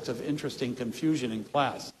all sorts of interesting confusion in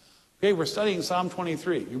class. Okay, we're studying Psalm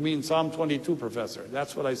 23. You mean Psalm 22, Professor?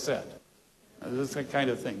 That's what I said. This kind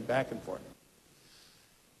of thing, back and forth.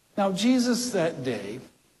 Now, Jesus that day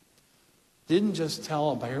didn't just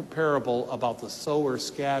tell a parable about the sower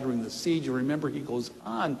scattering the seed. You remember he goes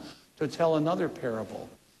on to tell another parable.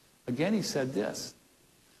 Again, he said this: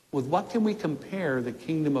 with what can we compare the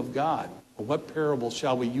kingdom of God? Or what parable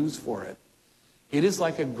shall we use for it? It is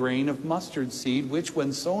like a grain of mustard seed, which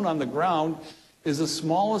when sown on the ground is the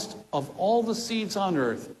smallest of all the seeds on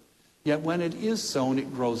earth. Yet when it is sown,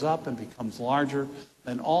 it grows up and becomes larger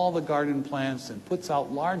than all the garden plants and puts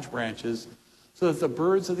out large branches, so that the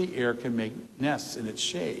birds of the air can make nests in its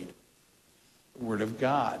shade. The Word of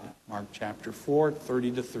God, Mark chapter 4,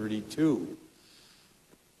 30 to 32.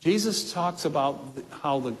 Jesus talks about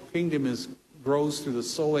how the kingdom grows through the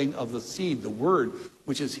sowing of the seed, the Word,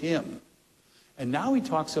 which is Him. And now he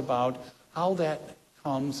talks about how that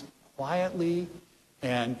comes quietly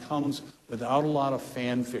and comes without a lot of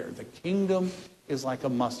fanfare. The kingdom is like a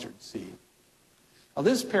mustard seed. Now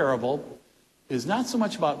this parable is not so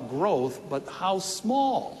much about growth, but how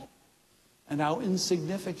small and how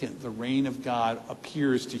insignificant the reign of God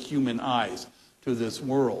appears to human eyes, to this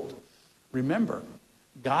world. Remember,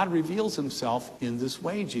 God reveals Himself in this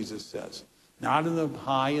way, Jesus says. Not in the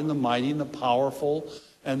high and the mighty and the powerful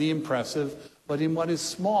and the impressive, but in what is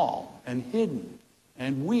small and hidden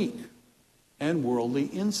and weak and worldly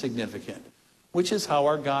insignificant, which is how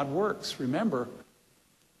our God works. Remember,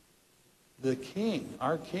 the king,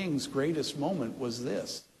 our king's greatest moment was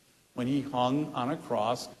this, when he hung on a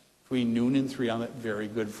cross between noon and 3 on that very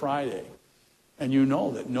Good Friday. And you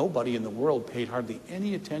know that nobody in the world paid hardly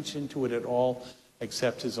any attention to it at all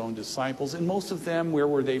except his own disciples. And most of them, where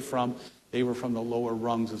were they from? They were from the lower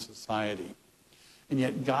rungs of society. And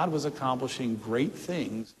yet God was accomplishing great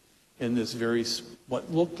things in this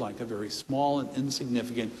what looked like a very small and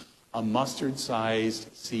insignificant, a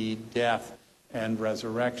mustard-sized seed, death and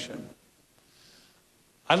resurrection.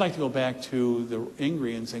 I'd like to go back to the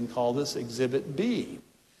ingredients and call this Exhibit B.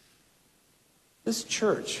 This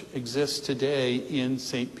church exists today in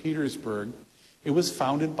St. Petersburg. It was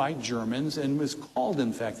founded by Germans and was called,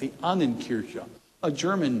 in fact, the Annenkirche, a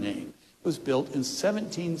German name. It was built in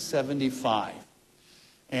 1775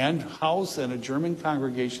 and housed in a German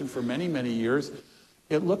congregation for many, many years.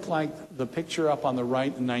 It looked like the picture up on the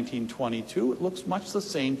right in 1922. It looks much the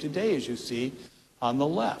same today as you see on the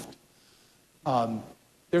left.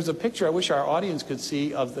 There's a picture I wish our audience could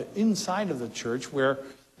see of the inside of the church where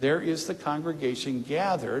there is the congregation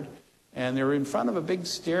gathered, and they're in front of a big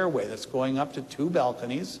stairway that's going up to 2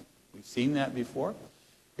 balconies. We've seen that before.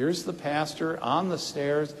 Here's the pastor on the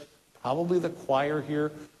stairs, probably the choir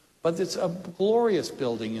here, but it's a glorious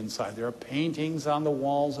building inside. There are paintings on the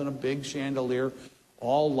walls and a big chandelier,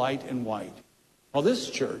 all light and white. Well, this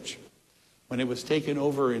church, when it was taken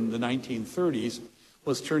over in the 1930s,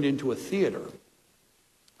 was turned into a theater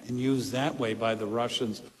and used that way by the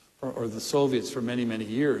Russians or the Soviets for many, many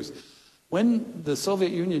years. When the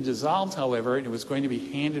Soviet Union dissolved, however, and it was going to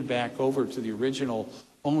be handed back over to the original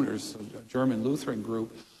owners, a German Lutheran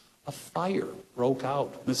group, a fire broke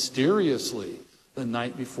out mysteriously the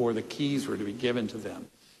night before the keys were to be given to them.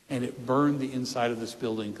 And it burned the inside of this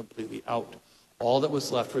building completely out. All that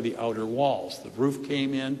was left were the outer walls. The roof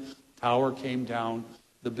came in, the tower came down,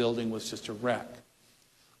 the building was just a wreck.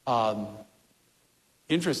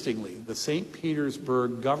 Interestingly, the St.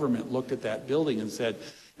 Petersburg government looked at that building and said,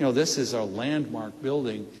 you know, this is a landmark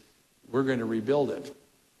building. We're going to rebuild it.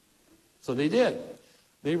 So they did.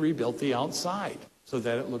 They rebuilt the outside so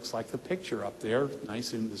that it looks like the picture up there,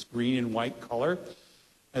 nice in this green and white color.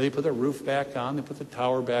 And they put the roof back on. They put the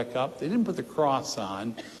tower back up. They didn't put the cross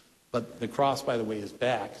on, but the cross, by the way, is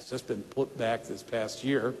back. It's just been put back this past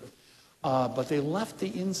year. But they left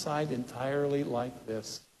the inside entirely like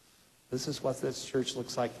this. This is what this church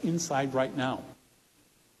looks like inside right now.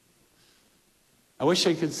 I wish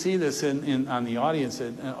I could see this on the audience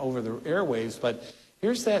over the airwaves, but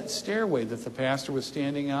here's that stairway that the pastor was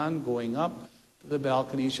standing on, going up to the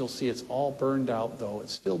balconies. You'll see it's all burned out, though.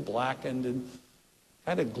 It's still blackened and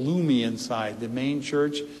kind of gloomy inside. The main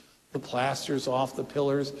church, the plaster's off the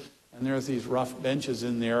pillars, and there's these rough benches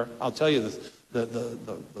in there. I'll tell you,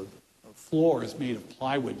 the floor is made of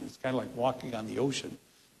plywood. It's kind of like walking on the ocean,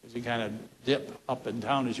 as you kind of dip up and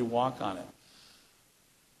down as you walk on it.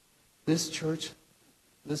 This church,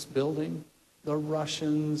 this building, the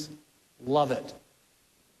Russians love it.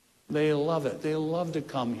 They love it. They love to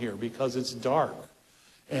come here because it's dark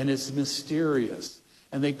and it's mysterious.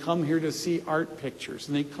 And they come here to see art pictures,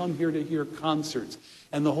 and they come here to hear concerts.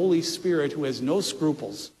 And the Holy Spirit, who has no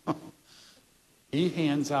scruples, he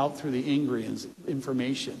hands out through the Ingrians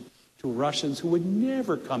information to Russians who would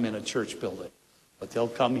never come in a church building. But they'll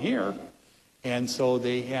come here. And so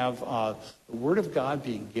they have the Word of God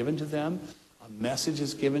being given to them. A message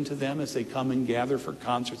is given to them as they come and gather for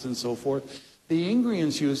concerts and so forth. The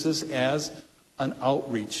Ingrians use this as an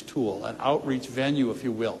outreach tool, an outreach venue, if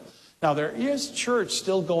you will. Now, there is church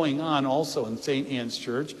still going on also in St. Anne's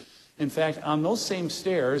Church. In fact, on those same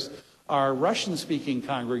stairs, our Russian-speaking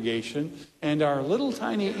congregation and our little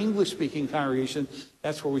tiny English-speaking congregation,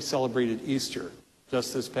 that's where we celebrated Easter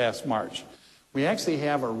just this past March. We actually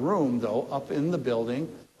have a room, though, up in the building.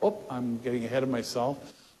 Oh, I'm getting ahead of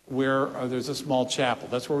myself. Where there's a small chapel.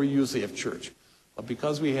 That's where we usually have church. But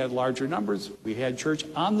because we had larger numbers, we had church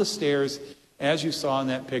on the stairs, as you saw in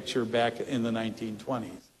that picture back in the 1920s.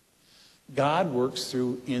 God works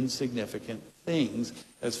through insignificant things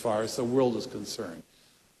as far as the world is concerned.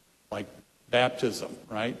 Like baptism,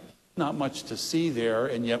 right? Not much to see there,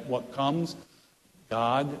 and yet what comes?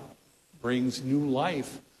 God brings new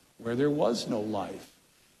life where there was no life.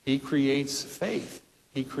 He creates faith.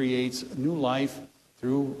 He creates new life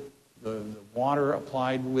through the water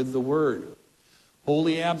applied with the Word.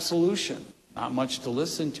 Holy absolution. Not much to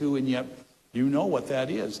listen to, and yet you know what that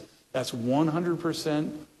is. That's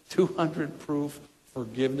 100%, 200 proof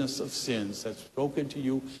forgiveness of sins that's spoken to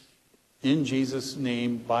you in Jesus'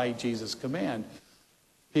 name by Jesus' command.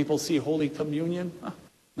 People see Holy Communion,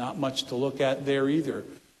 not much to look at there either.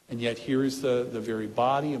 And yet here is the very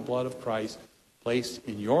body and blood of Christ placed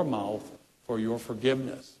in your mouth for your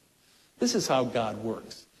forgiveness. This is how God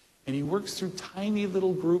works. And he works through tiny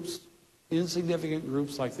little groups, insignificant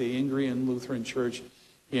groups like the Ingrian Lutheran Church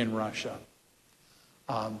in Russia.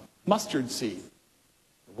 Mustard seed.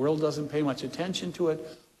 The world doesn't pay much attention to it,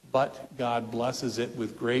 but God blesses it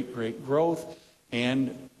with great, great growth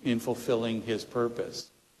and in fulfilling his purpose.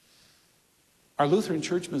 Our Lutheran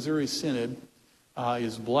Church Missouri Synod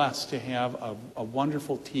is blessed to have a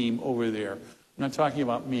wonderful team over there. I'm not talking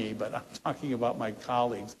about me, but I'm talking about my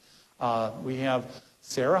colleagues. We have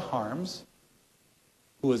Sarah Harms,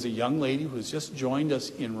 who is a young lady who has just joined us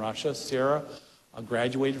in Russia. Sarah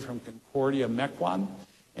graduated from Concordia Mequon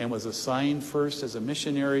and was assigned first as a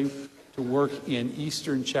missionary to work in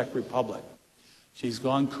Eastern Czech Republic. She's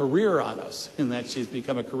gone career on us in that she's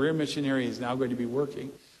become a career missionary and is now going to be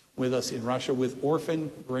working with us in Russia with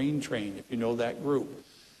Orphan Grain Train, if you know that group.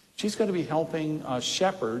 She's going to be helping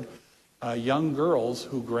shepherd young girls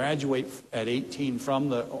who graduate at 18 from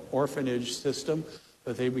the orphanage system,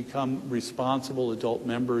 that they become responsible adult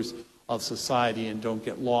members of society and don't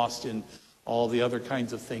get lost in all the other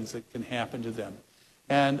kinds of things that can happen to them.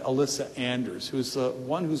 And Alyssa Anders, who's the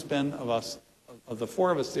one who's been of the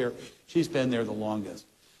four of us there, she's been there the longest.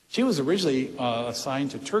 She was originally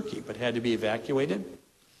assigned to Turkey, but had to be evacuated.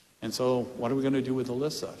 And so what are we going to do with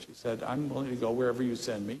Alyssa? She said, I'm willing to go wherever you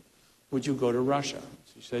send me. Would you go to Russia?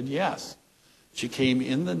 She said, yes. She came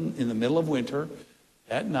in the middle of winter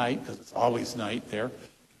at night, because it's always night there,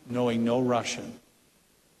 knowing no Russian.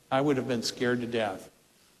 I would have been scared to death.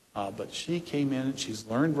 But she came in and she's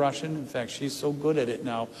learned Russian. In fact, she's so good at it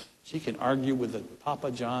now, she can argue with the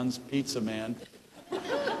Papa John's pizza man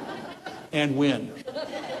and win.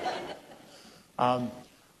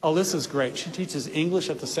 Alyssa's great. She teaches English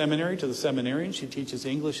at the seminary to the seminarians. She teaches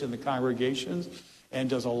English in the congregations and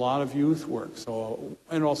does a lot of youth work.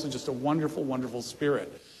 And also just a wonderful, wonderful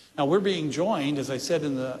spirit. Now, we're being joined, as I said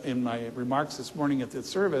in my remarks this morning at the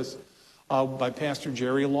service, by Pastor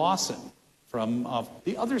Jerry Lawson from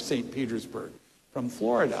the other St. Petersburg, from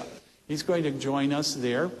Florida. He's going to join us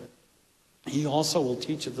there. He also will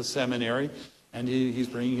teach at the seminary, and he's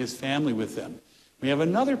bringing his family with them. We have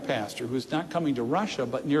another pastor who's not coming to Russia,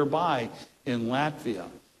 but nearby in Latvia.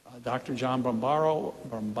 Dr. John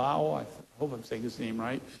Brambao, I hope I'm saying his name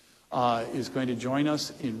right, is going to join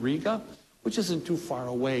us in Riga, which isn't too far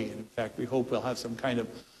away. In fact, we hope we'll have some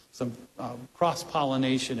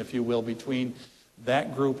cross-pollination, if you will, between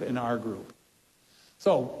that group and our group.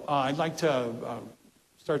 So I'd like to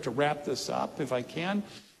start to wrap this up, if I can,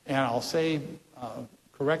 and I'll say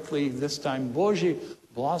correctly this time, Boží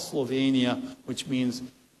blahoslovenia, which means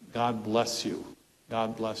God bless you.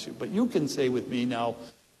 God bless you. But you can say with me now,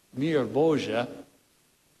 Mir Bože,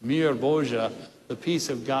 the peace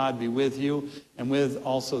of God be with you, and with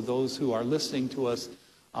also those who are listening to us.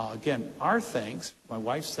 Again, our thanks, my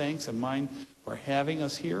wife's thanks and mine, for having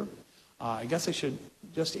us here. I guess I should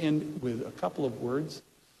just end with a couple of words.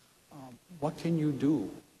 What can you do?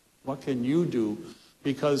 What can you do?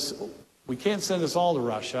 Because we can't send us all to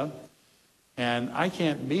Russia, and I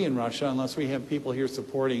can't be in Russia unless we have people here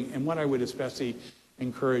supporting. And what I would especially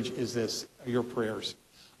encourage is this, your prayers.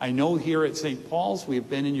 I know here at St. Paul's we've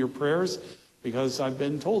been in your prayers because I've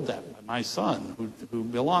been told that by my son who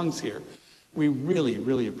belongs here. We really,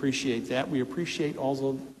 really appreciate that. We appreciate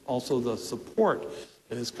also the support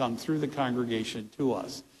that has come through the congregation to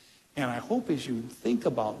us. And I hope as you think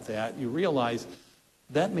about that, you realize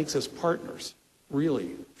that makes us partners,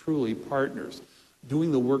 really, truly partners,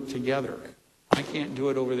 doing the work together. I can't do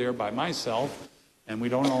it over there by myself, and we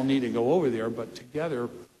don't all need to go over there, but together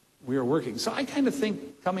we are working. So I kind of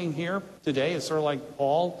think coming here today is sort of like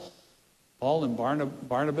Paul and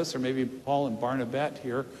Barnabas, or maybe Paul and Barnabette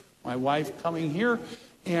here, my wife coming here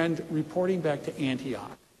and reporting back to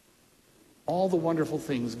Antioch. All the wonderful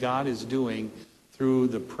things God is doing through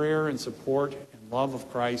the prayer and support and love of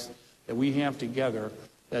Christ that we have together,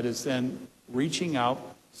 that is then reaching out,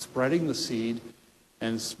 spreading the seed,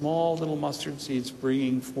 and small little mustard seeds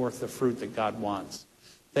bringing forth the fruit that God wants.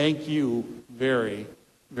 Thank you very,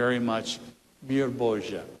 very much. Mir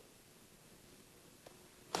Bože.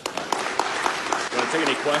 Want to take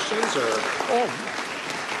any questions?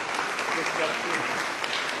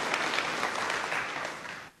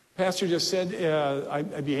 Pastor just said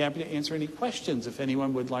I'd be happy to answer any questions if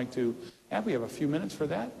anyone would like to have. We have a few minutes for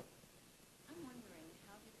that. I'm wondering,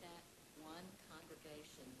 how did that one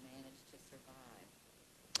congregation manage to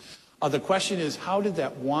survive? The question is, how did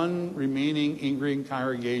that one remaining Ingrian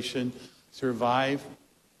congregation survive?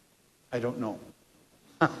 I don't know.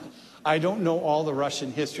 I don't know all the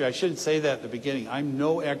Russian history. I should say that at the beginning. I'm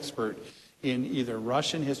no expert in either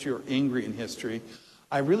Russian history or Ingrian history.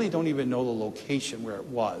 I really don't even know the location where it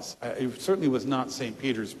was. It certainly was not St.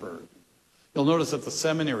 Petersburg. You'll notice that the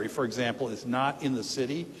seminary, for example, is not in the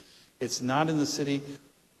city. It's not in the city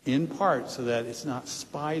in part so that it's not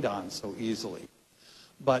spied on so easily.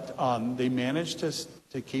 But they managed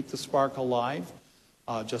to keep the spark alive,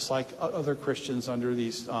 just like other Christians under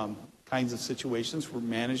these kinds of situations were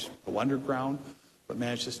managed to go underground, but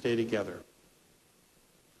managed to stay together.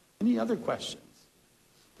 Any other questions?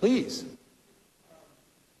 Please.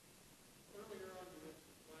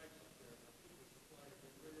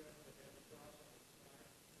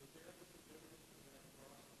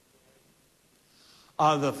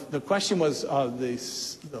 The question was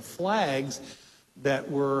the flags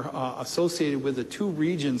that were associated with the two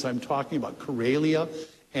regions I'm talking about, Karelia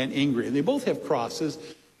and Ingria. They both have crosses.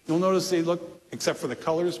 You'll notice they look, except for the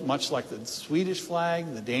colors, much like the Swedish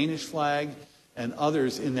flag, the Danish flag, and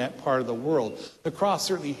others in that part of the world. The cross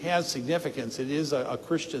certainly has significance. It is a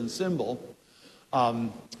Christian symbol. But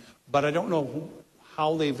I don't know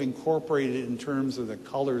how they've incorporated it in terms of the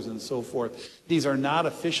colors and so forth. These are not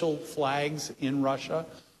official flags in Russia,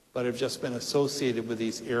 but have just been associated with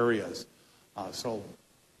these areas. So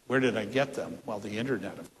where did I get them? Well, the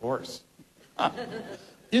internet, of course.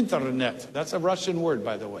 Internet. That's a Russian word,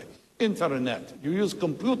 by the way. Internet. You use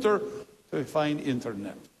computer to find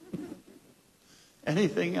internet.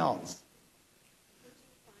 Anything else?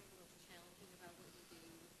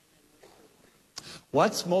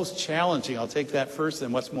 What's most challenging? I'll take that first,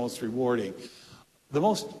 and what's most rewarding? The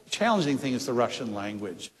most challenging thing is the Russian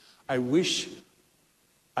language. I wish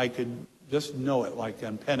I could just know it like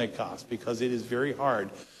on Pentecost, because it is very hard.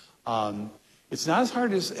 It's not as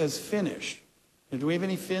hard as Finnish. Do we have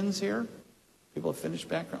any Finns here? People of Finnish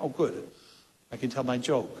background? Oh, good. I can tell my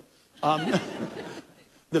joke.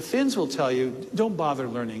 The Finns will tell you, don't bother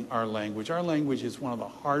learning our language. Our language is one of the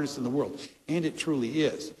hardest in the world, and it truly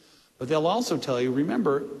is. But they'll also tell you,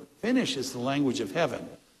 remember, Finnish is the language of heaven,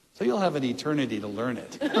 so you'll have an eternity to learn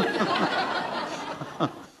it.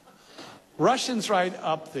 Russian's right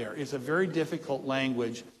up there. It's a very difficult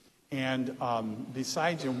language, and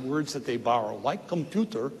besides the words that they borrow, like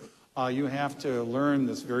computer, you have to learn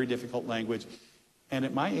this very difficult language. And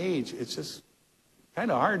at my age, it's just kind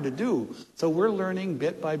of hard to do. So we're learning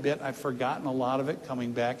bit by bit. I've forgotten a lot of it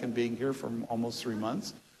coming back and being here for almost 3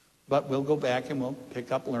 months. But we'll go back and we'll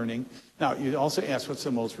pick up learning. Now, you also asked what's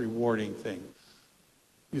the most rewarding thing.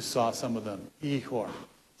 You saw some of them. Ihor,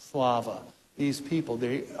 Slava, these people.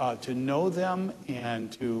 To know them and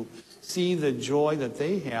to see the joy that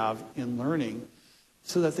they have in learning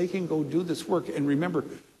so that they can go do this work. And remember,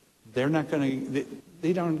 they're not going to,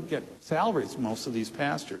 they don't get salaries, most of these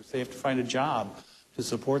pastors. They have to find a job to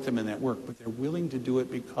support them in that work. But they're willing to do it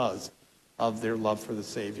because of their love for the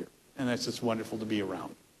Savior. And that's just wonderful to be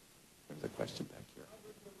around. There's a question back here.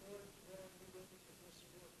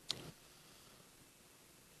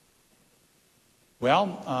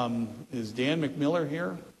 Well, is Dan McMiller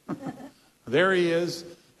here? There he is.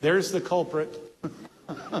 There's the culprit.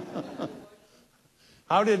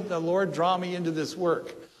 How did the Lord draw me into this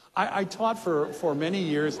work? I taught for many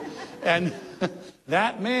years, and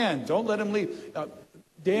that man, don't let him leave.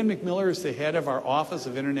 Dan McMiller is the head of our Office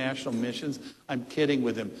of International Missions. I'm kidding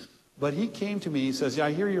with him. But he came to me, he says,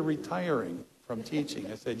 I hear you're retiring from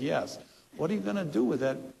teaching. I said, yes. What are you going to do with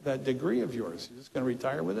that degree of yours? You're just going to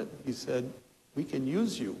retire with it? He said, we can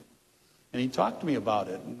use you. And he talked to me about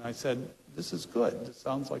it. And I said, this is good. This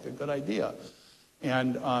sounds like a good idea.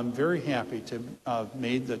 And I'm very happy to have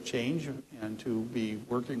made the change and to be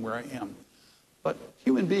working where I am. But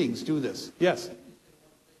human beings do this. Yes?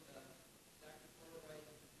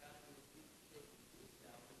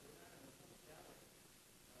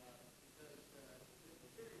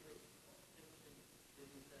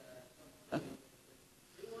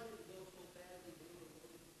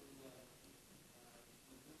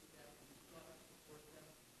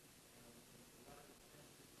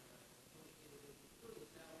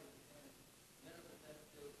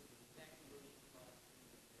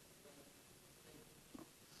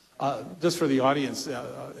 Just for the audience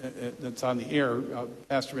that's on the air,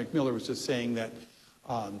 Pastor McMiller was just saying that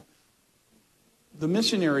the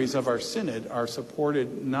missionaries of our synod are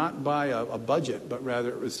supported not by a budget, but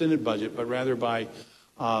rather a synod budget, but rather by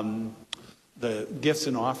the gifts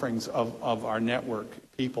and offerings of our network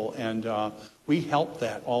people. And we help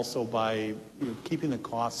that also by keeping the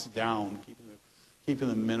costs down, keeping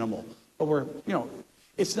them minimal. But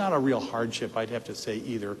it's not a real hardship, I'd have to say,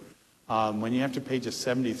 either. When you have to pay just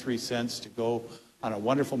 73 cents to go on a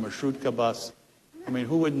wonderful Marshrutka bus, I mean,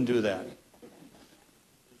 who wouldn't do that?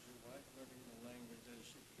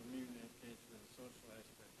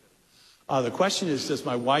 The question is, does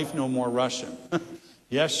my wife know more Russian?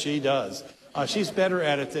 Yes, she does. She's better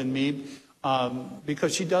at it than me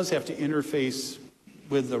because she does have to interface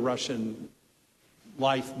with the Russian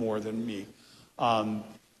life more than me.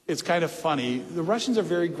 It's kind of funny. The Russians are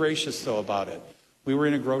very gracious, though, about it. We were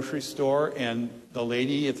in a grocery store, and the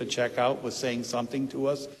lady at the checkout was saying something to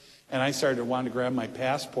us, and I started to want to grab my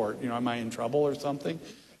passport. Am I in trouble or something?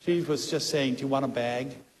 She was just saying, do you want a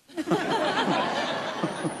bag?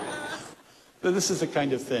 This is the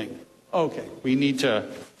kind of thing. Okay, we need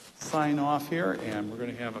to sign off here, and we're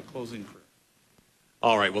going to have a closing prayer.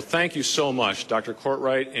 All right, well, thank you so much, Dr.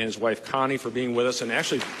 Courtright and his wife Connie, for being with us, and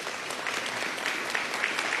actually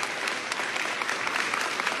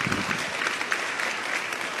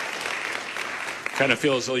kind of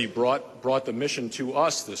feel as though you brought the mission to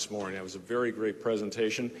us this morning. It was a very great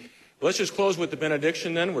presentation. Let's just close with the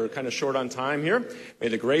benediction then. We're kind of short on time here. May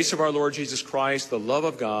the grace of our Lord Jesus Christ, the love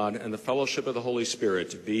of God, and the fellowship of the Holy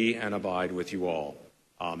Spirit be and abide with you all.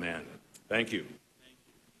 Amen. Thank you.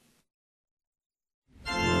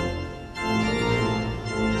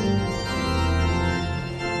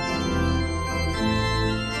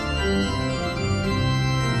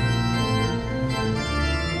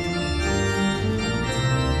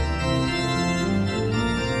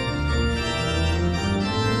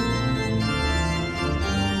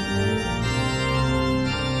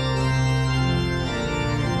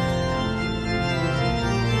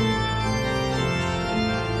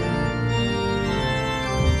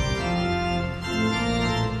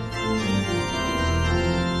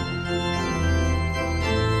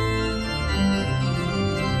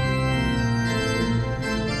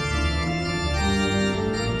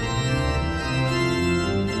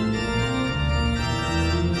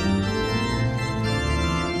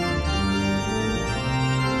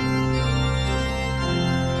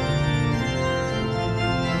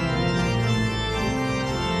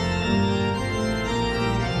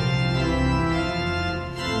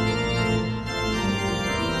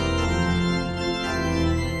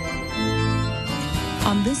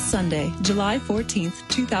 On this Sunday, July 14th,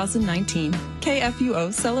 2019,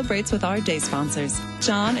 KFUO celebrates with our day sponsors,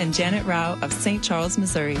 John and Janet Rao of St. Charles,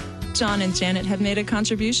 Missouri. John and Janet have made a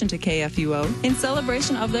contribution to KFUO in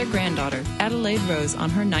celebration of their granddaughter, Adelaide Rose, on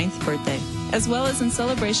her 9th birthday. as well as in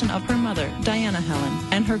celebration of her mother, Diana Helen,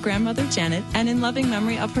 and her grandmother, Janet, and in loving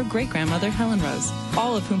memory of her great-grandmother, Helen Rose,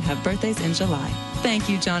 all of whom have birthdays in July. Thank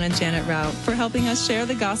you, John and Janet Rao, for helping us share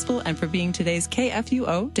the gospel and for being today's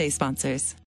KFUO Day sponsors.